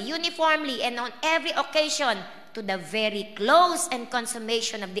 perpetually, uniformly, and on every occasion, to the very close and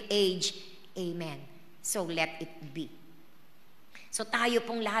consummation of the age. Amen. So let it be. So tayo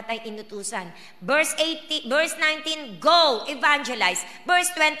pong lahat ay inutusan. Verse 19, go, evangelize.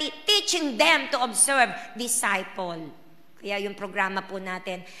 Verse 20, teaching them to observe, disciple. Kaya yung programa po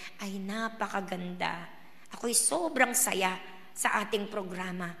natin ay napakaganda. Ako'y sobrang saya sa ating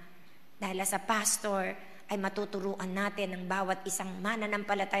programa. Dahil sa pastor ay matuturuan natin ang bawat isang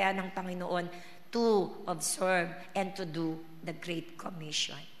mananampalataya ng Panginoon to observe and to do the Great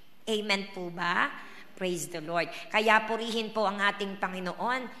Commission. Amen po ba? Praise the Lord. Kaya purihin po ang ating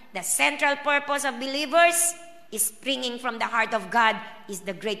Panginoon. The central purpose of believers is springing from the heart of God is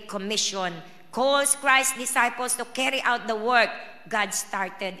the Great Commission. Calls Christ's disciples to carry out the work God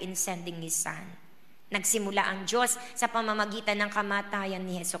started in sending His Son. Nagsimula ang Diyos sa pamamagitan ng kamatayan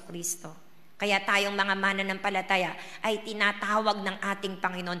ni Hesukristo. Kaya tayong mga mananampalataya ay tinatawag ng ating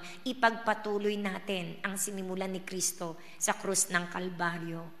Panginoon, ipagpatuloy natin ang sinimulan ni Kristo sa krus ng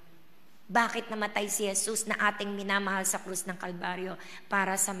Kalbaryo. Bakit namatay si Jesus na ating minamahal sa krus ng Kalbaryo?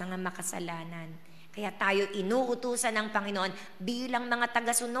 Para sa mga makasalanan. Kaya tayo inuutusan ng Panginoon bilang mga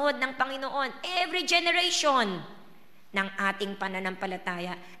tagasunod ng Panginoon. Every generation ng ating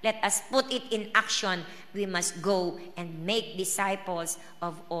pananampalataya, let us put it in action. We must go and make disciples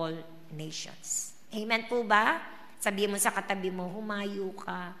of all nations. Amen po ba? Sabihin mo sa katabi mo, humayo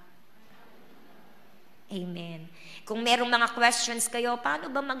ka. Amen. Kung merong mga questions kayo,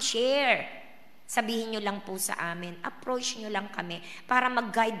 paano ba mag-share? Sabihin nyo lang po sa amin. Approach nyo lang kami para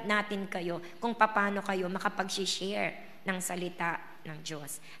mag-guide natin kayo kung paano kayo makapag-share ng salita ng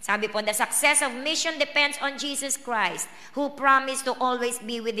Diyos. Sabi po, the success of mission depends on Jesus Christ, who promised to always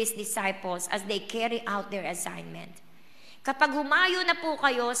be with His disciples as they carry out their assignment. Kapag humayo na po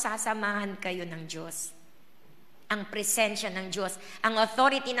kayo, sasamahan kayo ng Diyos. Ang presensya ng Diyos, ang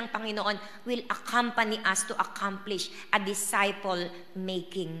authority ng Panginoon will accompany us to accomplish a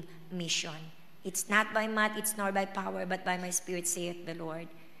disciple-making mission. It's not by might, it's nor by power, but by my Spirit, saith the Lord.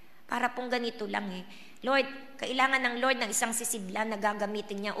 Para pong ganito lang eh. Lord, kailangan ng Lord ng isang sisidlan na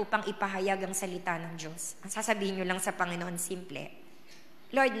gagamitin niya upang ipahayag ang salita ng Diyos. Ang sasabihin niyo lang sa Panginoon, simple.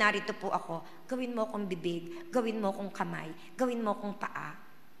 Lord, narito po ako. Gawin mo akong bibig, gawin mo akong kamay, gawin mo akong paa.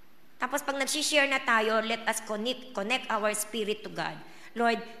 Tapos pag nag-share na tayo, let us connect our spirit to God.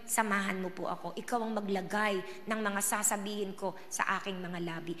 Lord, samahan mo po ako. Ikaw ang maglagay ng mga sasabihin ko sa aking mga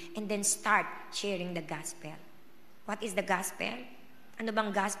labi. And then start sharing the gospel. What is the gospel? Ano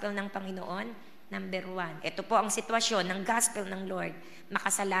bang gospel ng Panginoon? Number 1. Ito po ang sitwasyon ng gospel ng Lord.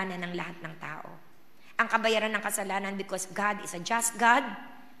 Makasalanan ng lahat ng tao. ang kabayaran ng kasalanan because God is a just God,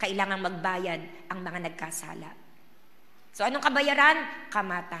 kailangan magbayad ang mga nagkasala. So anong kabayaran?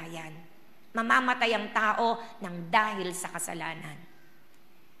 Kamatayan. Mamamatay ang tao ng dahil sa kasalanan.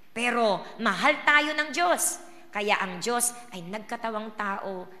 Pero mahal tayo ng Diyos. Kaya ang Diyos ay nagkatawang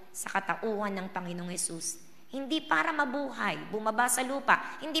tao sa katauhan ng Panginoong Hesus. Hindi para mabuhay, bumaba sa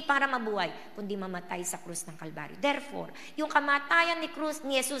lupa, hindi para mabuhay, kundi mamatay sa krus ng Kalbaryo. Therefore, yung kamatayan ni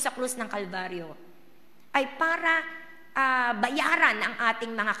Jesus sa krus ng Kalbaryo ay para bayaran ang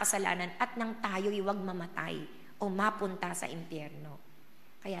ating mga kasalanan at nang tayo iwag mamatay o mapunta sa impyerno.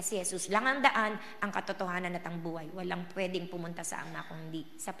 Kaya si Jesus lang ang daan, ang katotohanan at ang buhay. Walang pwedeng pumunta sa Ama kundi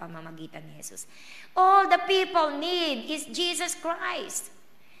sa pamamagitan ni Jesus. All the people need is Jesus Christ.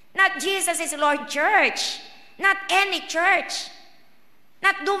 Not Jesus is Lord Church. Not any church.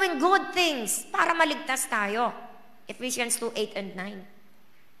 Not doing good things para maligtas tayo. Ephesians 2:8 and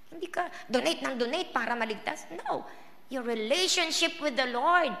 9. Hindi ka donate ng donate para maligtas. No. Your relationship with the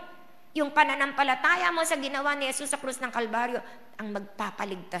Lord, yung pananampalataya mo sa ginawa ni Jesus sa krus ng Kalbaryo, ang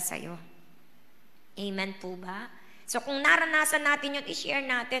magpapaligtas sa'yo. Amen po ba? So kung naranasan natin yun, i-share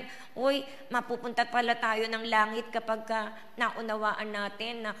natin, uy, mapupunta pala tayo ng langit kapag naunawaan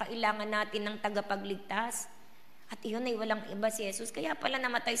natin na kailangan natin ng tagapagligtas. At iyon ay walang iba si Jesus. Kaya pala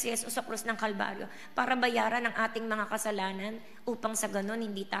namatay si Jesus sa krus ng Kalbaryo para bayaran ang ating mga kasalanan upang sa ganon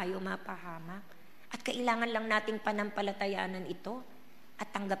hindi tayo mapahamak. At kailangan lang nating panampalatayanan ito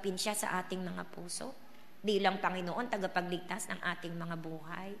at tanggapin siya sa ating mga puso. Bilang Panginoon, tagapagligtas ng ating mga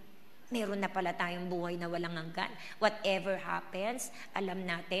buhay. Meron na pala tayong buhay na walang hanggan. Whatever happens, alam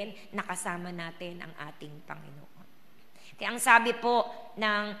natin, nakasama natin ang ating Panginoon. Kaya ang sabi po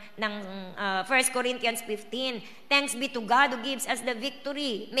ng 1 Corinthians 15, thanks be to God who gives us the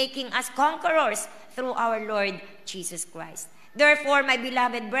victory, making us conquerors through our Lord Jesus Christ. Therefore, my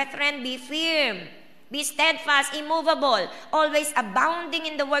beloved brethren, be firm, be steadfast, immovable, always abounding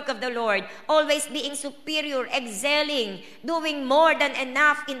in the work of the Lord, always being superior, excelling, doing more than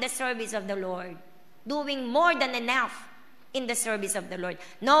enough in the service of the Lord. Doing more than enough in the service of the Lord,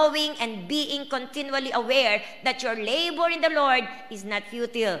 knowing and being continually aware that your labor in the Lord is not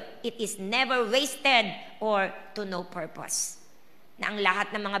futile. It is never wasted or to no purpose. Na ang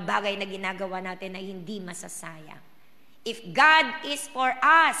lahat ng mga bagay na ginagawa natin ay hindi masasayang. If God is for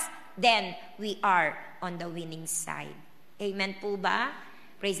us, then we are on the winning side. Amen po ba?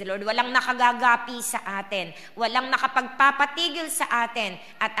 Praise the Lord. Walang makagagapi sa atin. Walang makapagpapatigil sa atin.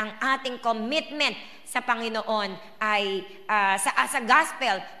 At ang ating commitment sa Panginoon ay, sa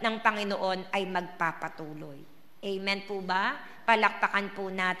gospel ng Panginoon ay magpapatuloy. Amen po ba? Palakpakan po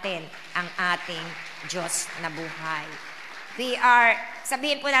natin ang ating Diyos na buhay.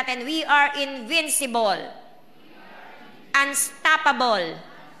 Sabihin po natin, we are invincible, unstoppable,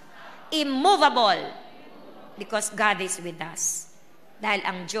 immovable, because God is with us. Dahil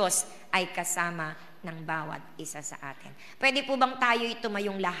ang Diyos ay kasama ng bawat isa sa atin. Pwede po bang tayo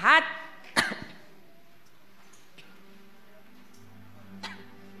tumayong lahat?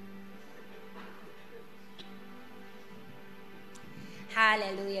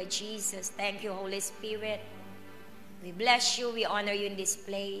 Hallelujah, Jesus. Thank you, Holy Spirit. We bless you. We honor you in this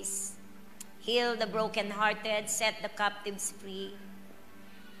place. Heal the brokenhearted. Set the captives free.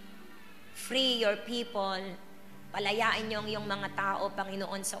 Free your people. Palayain niyo ang iyong mga tao,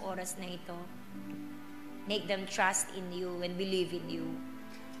 Panginoon, sa oras na ito. Make them trust in you and believe in you.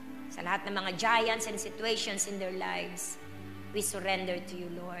 Sa lahat ng mga giants and situations in their lives, we surrender to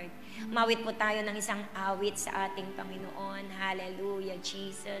you, Lord. Mawit po tayo ng isang awit sa ating Panginoon. Hallelujah,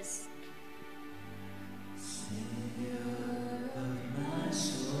 Jesus. Savior of my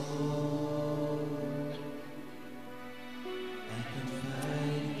soul, I can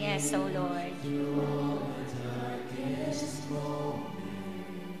find yes, O Lord.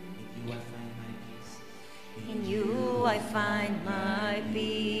 In you I find my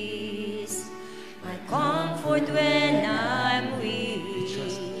peace, my comfort when I'm weak.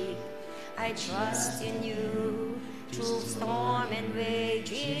 I trust in you through storm and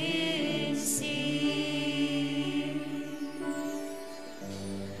raging sea.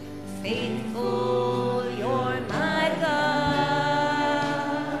 Faithful, you're my God.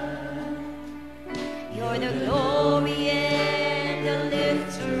 You're the glory and the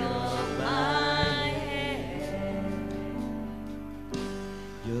lifter of my head.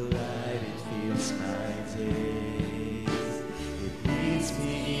 Your light, it fills my days. It leads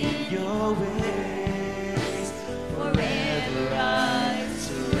me in your ways. Forever I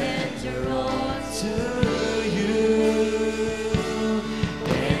surrender all To you,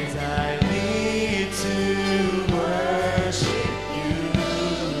 and I lean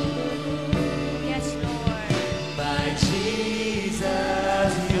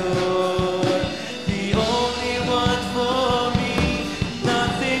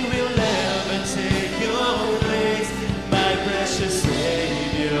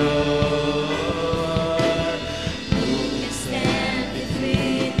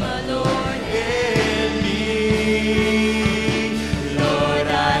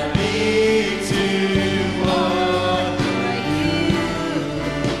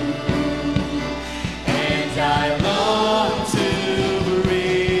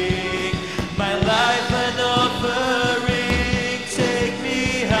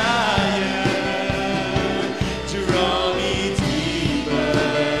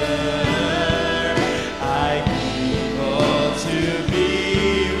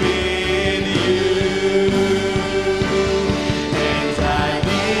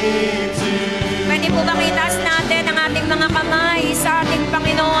po bang itaas natin ang ating mga kamay sa ating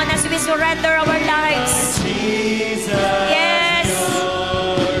Panginoon as we surrender our lives? Jesus, Yes.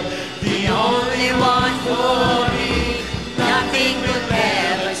 you're the only one for me. Nothing will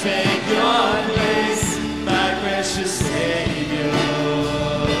ever take your place, my precious Savior.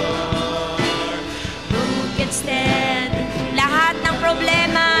 Who can stand? Lahat ng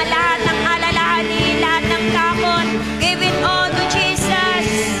problema, lahat ng alalahanin, lahat ng takot, give it all to Jesus.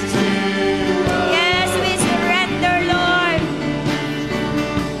 Yes, we surrender, Lord.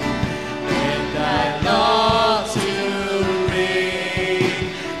 And I long to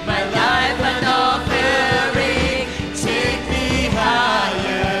bring my life an offering. Take me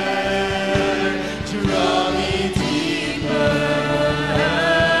higher, draw me deeper.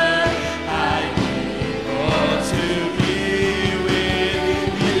 I want to be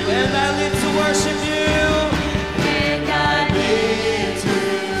with you, and I live to worship you. And I live to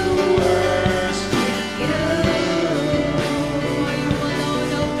worship you.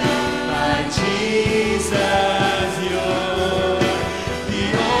 My Jesus, you're the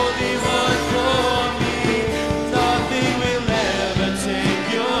only one for me. Nothing will ever take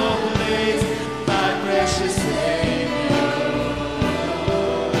your place, my precious Savior.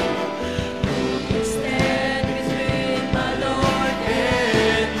 Who can stand between my Lord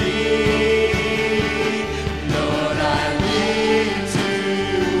and me? Lord, I live to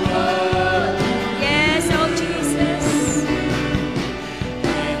worship. Yes, oh Jesus.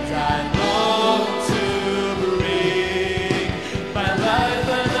 And I long to bring my life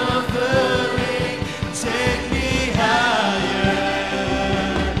an offering. Take me higher,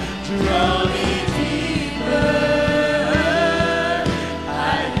 draw me deeper.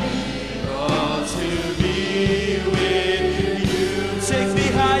 I long to be with you. Take me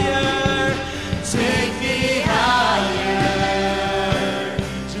higher, take me higher,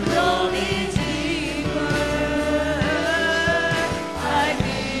 draw me deeper. I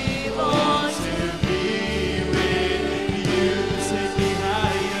want to be with you. Take me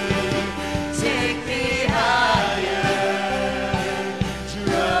higher,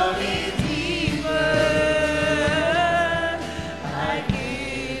 draw me deeper. I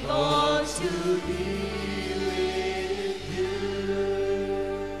want to be with you.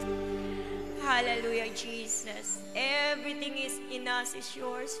 Hallelujah, Jesus. Everything is in us is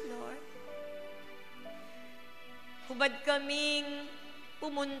yours, Lord. Hubad kaming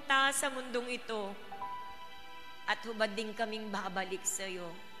pumunta sa mundong ito at hubad din kaming babalik sa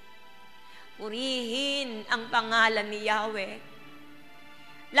iyo. Purihin ang pangalan ni Yahweh.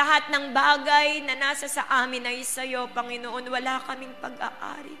 Lahat ng bagay na nasa sa amin ay sa iyo, Panginoon. Wala kaming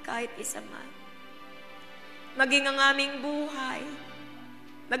pag-aari kahit isa man. Maging ang aming buhay,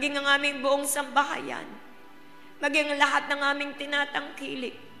 maging ang aming buong sambahayan, maging ang lahat ng aming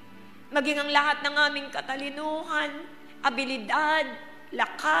tinatangkilik, maging ang lahat ng aming katalinuhan, abilidad,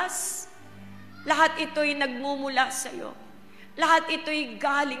 lakas, lahat ito'y nagmumula sa iyo. Lahat ito'y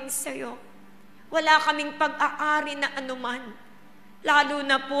galing sa iyo. Wala kaming pag-aari na anuman, lalo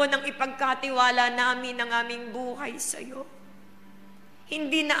na po nang ipagkatiwala namin ang aming buhay sa iyo.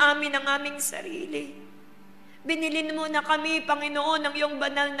 Hindi na amin ang aming sarili. Binilin mo na kami, Panginoon, ng iyong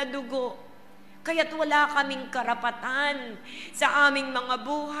banal na dugo. Kaya't wala kaming karapatan sa aming mga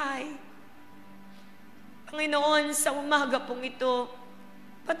buhay. Panginoon, sa umaga pong ito,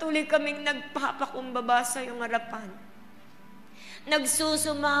 patuloy kaming nagpapakumbaba sa iyong harapan.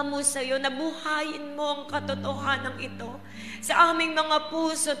 Nagsusumamo sa iyo, nabuhayin mo ang katotohanan ito sa aming mga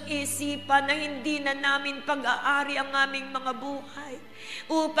puso't isipan na hindi na namin pag-aari ang aming mga buhay,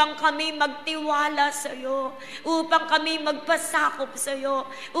 upang kami magtiwala sa iyo, upang kami magpasakop sa iyo,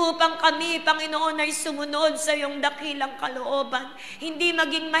 upang kami, Panginoon, ay sumunod sa iyong dakilang kalooban. Hindi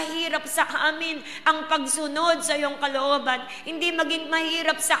maging mahirap sa amin ang pagsunod sa iyong kalooban. Hindi maging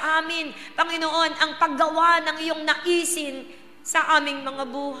mahirap sa amin, Panginoon, ang paggawa ng iyong naisin sa aming mga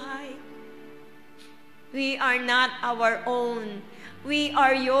buhay. We are not our own. We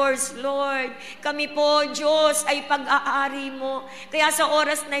are yours, Lord. Kami po, Diyos, ay pag-aari mo. Kaya sa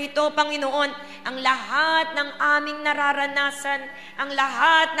oras na ito, Panginoon, ang lahat ng aming nararanasan, ang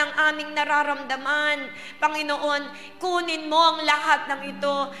lahat ng aming nararamdaman, Panginoon, kunin mo ang lahat ng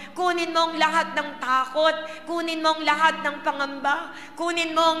ito. Kunin mo ang lahat ng takot. Kunin mo ang lahat ng pangamba.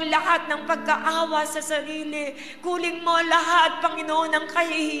 Kunin mo ang lahat ng pagkaawa sa sarili. Kunin mo lahat, Panginoon, ng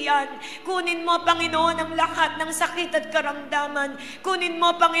kahihiyan. Kunin mo, Panginoon, ang lahat ng sakit at karamdaman. Kunin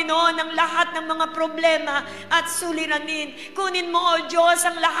mo, Panginoon, ang lahat ng mga problema at suliranin. Kunin mo, O Diyos,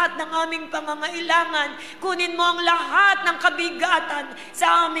 ang lahat ng aming pangangailangan. Kunin mo ang lahat ng kabigatan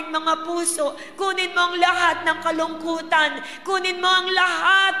sa aming mga puso. Kunin mo ang lahat ng kalungkutan. Kunin mo ang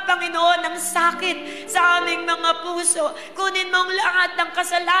lahat, Panginoon, ng sakit sa aming mga puso. Kunin mo ang lahat ng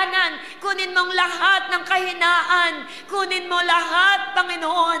kasalanan. Kunin mo ang lahat ng kahinaan. Kunin mo lahat,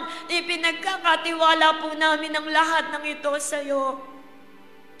 Panginoon. Ipinagkakatiwala po namin ang lahat ng ito sa iyo.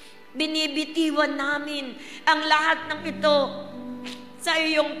 Binibitiwan namin ang lahat ng ito sa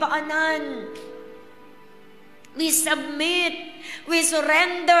iyong paanan. We submit, we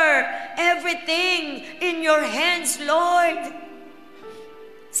surrender everything in your hands, Lord.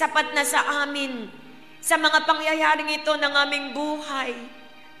 Sapat na sa amin, sa mga pangyayaring ito ng aming buhay,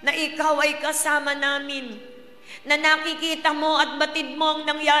 na ikaw ay kasama namin, na nakikita mo at batid mo ang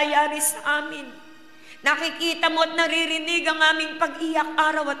nangyayari sa amin. Nakikita mo at naririnig ang aming pag-iyak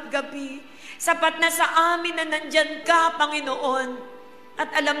araw at gabi. Sapat na sa amin na nandyan ka, Panginoon.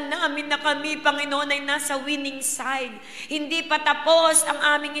 At alam namin na kami, Panginoon, ay nasa winning side. Hindi pa tapos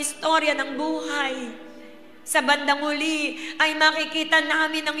ang aming istorya ng buhay. Sa bandang huli ay makikita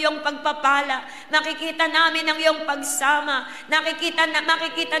namin ang iyong pagpapala. Makikita namin ang iyong pagsama.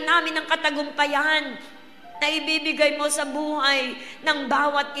 Makikita namin ang katagumpayan na ibibigay mo sa buhay ng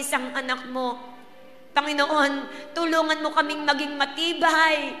bawat isang anak mo. Panginoon, tulungan mo kaming maging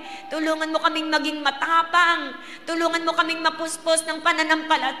matibay. Tulungan mo kaming maging matapang. Tulungan mo kaming mapuspos ng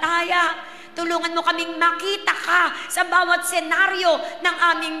pananampalataya. Tulungan mo kaming makita ka sa bawat senaryo ng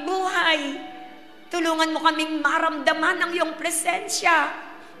aming buhay. Tulungan mo kaming maramdaman ang iyong presensya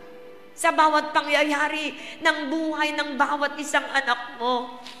sa bawat pangyayari ng buhay ng bawat isang anak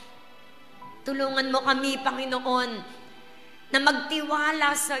mo. Tulungan mo kami, Panginoon, na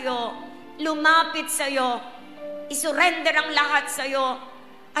magtiwala sa iyo, lumapit sa iyo, isurrender ang lahat sa iyo,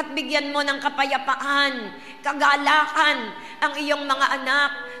 at bigyan mo ng kapayapaan, kagalakan ang iyong mga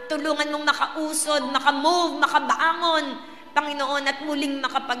anak. Tulungan mong makausod, makamove, makabangon, Panginoon, at muling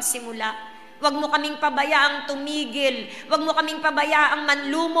makapagsimula. Huwag mo kaming pabayaang tumigil. Huwag mo kaming pabayaang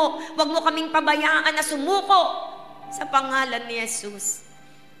manlumo. Huwag mo kaming pabayaan na sumuko sa pangalan ni Jesus.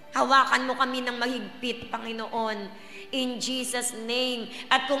 Hawakan mo kami ng mahigpit, Panginoon, in Jesus' name.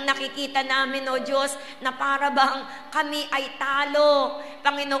 At kung nakikita namin, O Diyos, na para bang kami ay talo,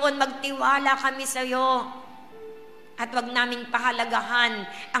 Panginoon, magtiwala kami sa iyo. At wag naming pahalagahan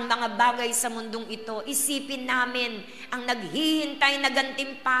ang mga bagay sa mundong ito. Isipin namin ang naghihintay na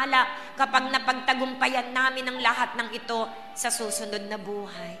gantimpala kapag napagtagumpayan namin ang lahat ng ito sa susunod na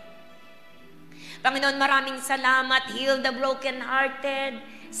buhay. Panginoon, maraming salamat. Heal the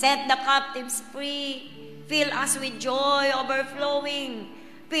brokenhearted. Set the captives free. Fill us with joy overflowing.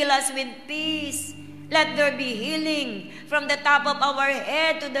 Fill us with peace. Let there be healing from the top of our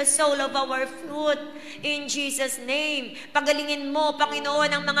head to the sole of our foot. In Jesus' name. Pagalingin mo,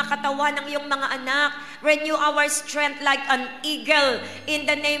 Panginoon, ang mga katawan ng iyong mga anak. Renew our strength like an eagle. In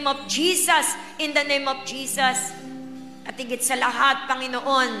the name of Jesus. In the name of Jesus. At higit sa lahat,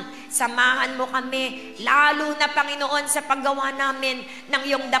 Panginoon, samahan mo kami, lalo na, Panginoon, sa paggawa namin ng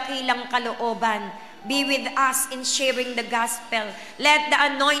iyong dakilang kalooban. Be with us in sharing the gospel. Let the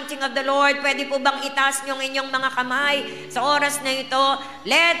anointing of the Lord, pwede po bang itaas niyong inyong mga kamay sa oras na ito?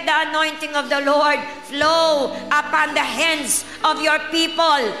 Let the anointing of the Lord flow upon the hands of your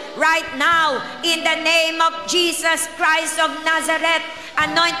people right now in the name of Jesus Christ of Nazareth.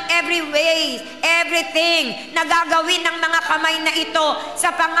 Anoint every way, everything na gagawin ng mga kamay na ito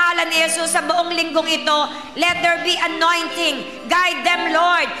sa pangalan ni Jesus sa buong linggong ito. Let there be anointing. Guide them,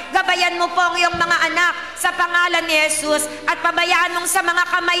 Lord. Gabayan mo po ang iyong mga anak sa pangalan ni Jesus at pabayaan mong sa mga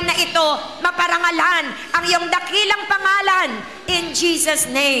kamay na ito maparangalan ang iyong dakilang pangalan in Jesus'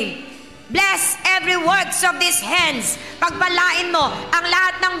 name. Bless every works of these hands. Pagpalain mo ang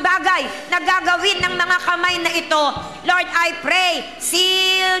lahat ng bagay na gagawin ng mga kamay na ito. Lord, I pray,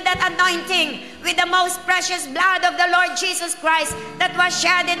 seal that anointing with the most precious blood of the Lord Jesus Christ that was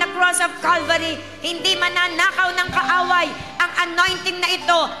shed in the cross of Calvary. Hindi mananakaw ng kaaway ang anointing na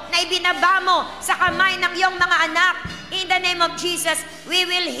ito na ibinaba mo sa kamay ng iyong mga anak. In the name of Jesus, we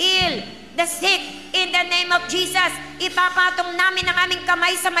will heal the sick. In the name of Jesus, ipapatong namin ang aming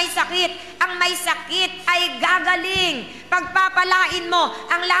kamay sa may sakit. Ang may sakit ay gagaling. Pagpapalain mo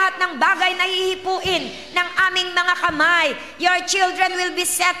ang lahat ng bagay na hihipuin ng aming mga kamay. Your children will be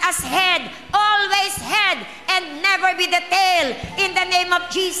set as head, always head, and never be the tail. In the name of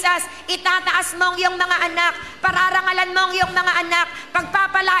Jesus, itataas mo ang iyong mga anak. Pararangalan mo ang iyong mga anak.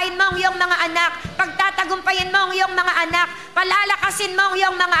 Pagpapalain mo ang iyong mga anak. Pagtatagumpayin mo ang iyong mga anak. Palalakasin mo ang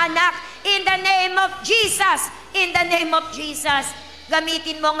iyong mga anak. In the name of Jesus. In the name of Jesus.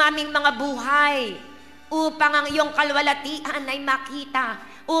 Gamitin mo ang aming mga buhay upang ang iyong kalwalatian ay makita,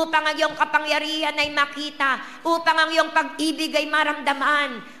 upang ang iyong kapangyarihan ay makita, upang ang iyong pag-ibig ay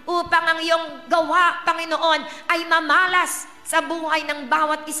maramdaman, upang ang iyong gawa, Panginoon, ay mamalas sa buhay ng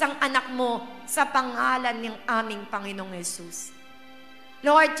bawat isang anak mo sa pangalan ng aming Panginoong Yesus.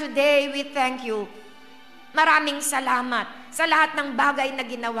 Lord, today we thank you. Maraming salamat sa lahat ng bagay na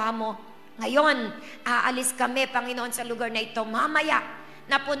ginawa mo. Ngayon, aalis kami, Panginoon, sa lugar na ito mamaya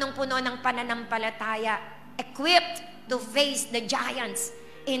na punong-puno ng pananampalataya, equipped to face the giants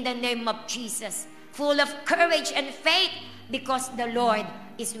in the name of Jesus. Full of courage and faith because the Lord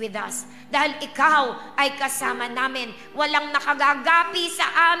is with us. Dahil ikaw ay kasama namin. Walang nakagagapi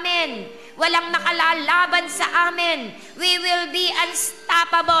sa amin. Walang nakalalaban sa amin. We will be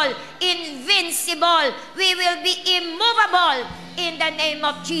unstoppable, invincible. We will be immovable in the name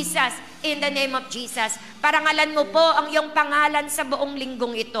of Jesus. In the name of Jesus. Parangalan mo po ang iyong pangalan sa buong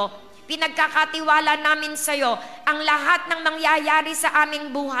linggong ito. Pinagkakatiwala namin sa iyo ang lahat ng mangyayari sa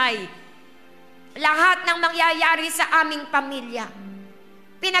aming buhay. Lahat ng mangyayari sa aming pamilya.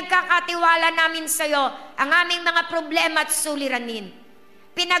 Pinagkakatiwala namin sa iyo ang aming mga problema at suliranin.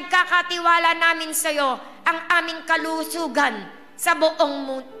 Pinagkakatiwala namin sa iyo ang aming kalusugan sa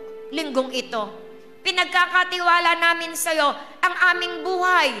buong linggong ito. Pinagkakatiwala namin sa iyo ang aming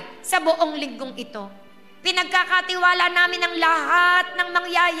buhay sa buong linggong ito. Pinagkakatiwala namin ang lahat ng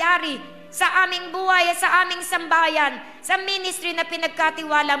mangyayari sa aming buhay, sa aming sambayan, sa ministry na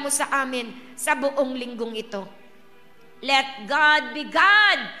pinagkatiwala mo sa amin sa buong linggong ito. Let God be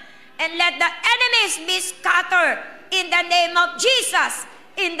God and let the enemies be scattered in the name of Jesus.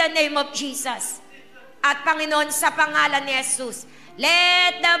 In the name of Jesus. At Panginoon, sa pangalan ni Jesus,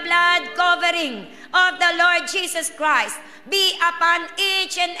 let the blood covering of the Lord Jesus Christ be upon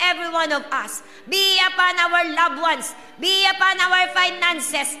each and every one of us. Be upon our loved ones. Be upon our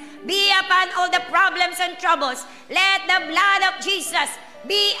finances. Be upon all the problems and troubles. Let the blood of Jesus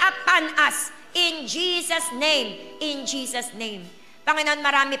be upon us. In Jesus' name. In Jesus' name. Panginoon,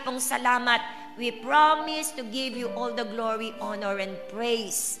 marami pong salamat. We promise to give you all the glory, honor, and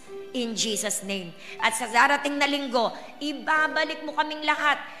praise. In Jesus' name. At sa darating na linggo, ibabalik mo kaming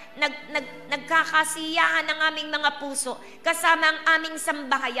lahat. Nagkakasiyahan ang aming mga puso, kasama ang aming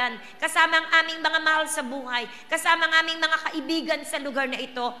sambahayan, kasama ang aming mga mahal sa buhay, kasama ang aming mga kaibigan sa lugar na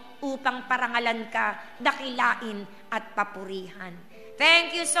ito upang parangalan ka, dakilain at papurihan.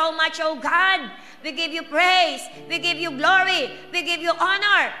 Thank you so much, oh God. We give you praise. We give you glory. We give you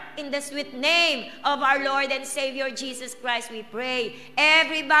honor. In the sweet name of our Lord and Savior Jesus Christ, we pray.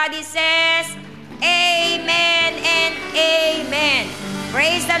 Everybody says, Amen and Amen.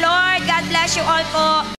 Praise the Lord. God bless you all po.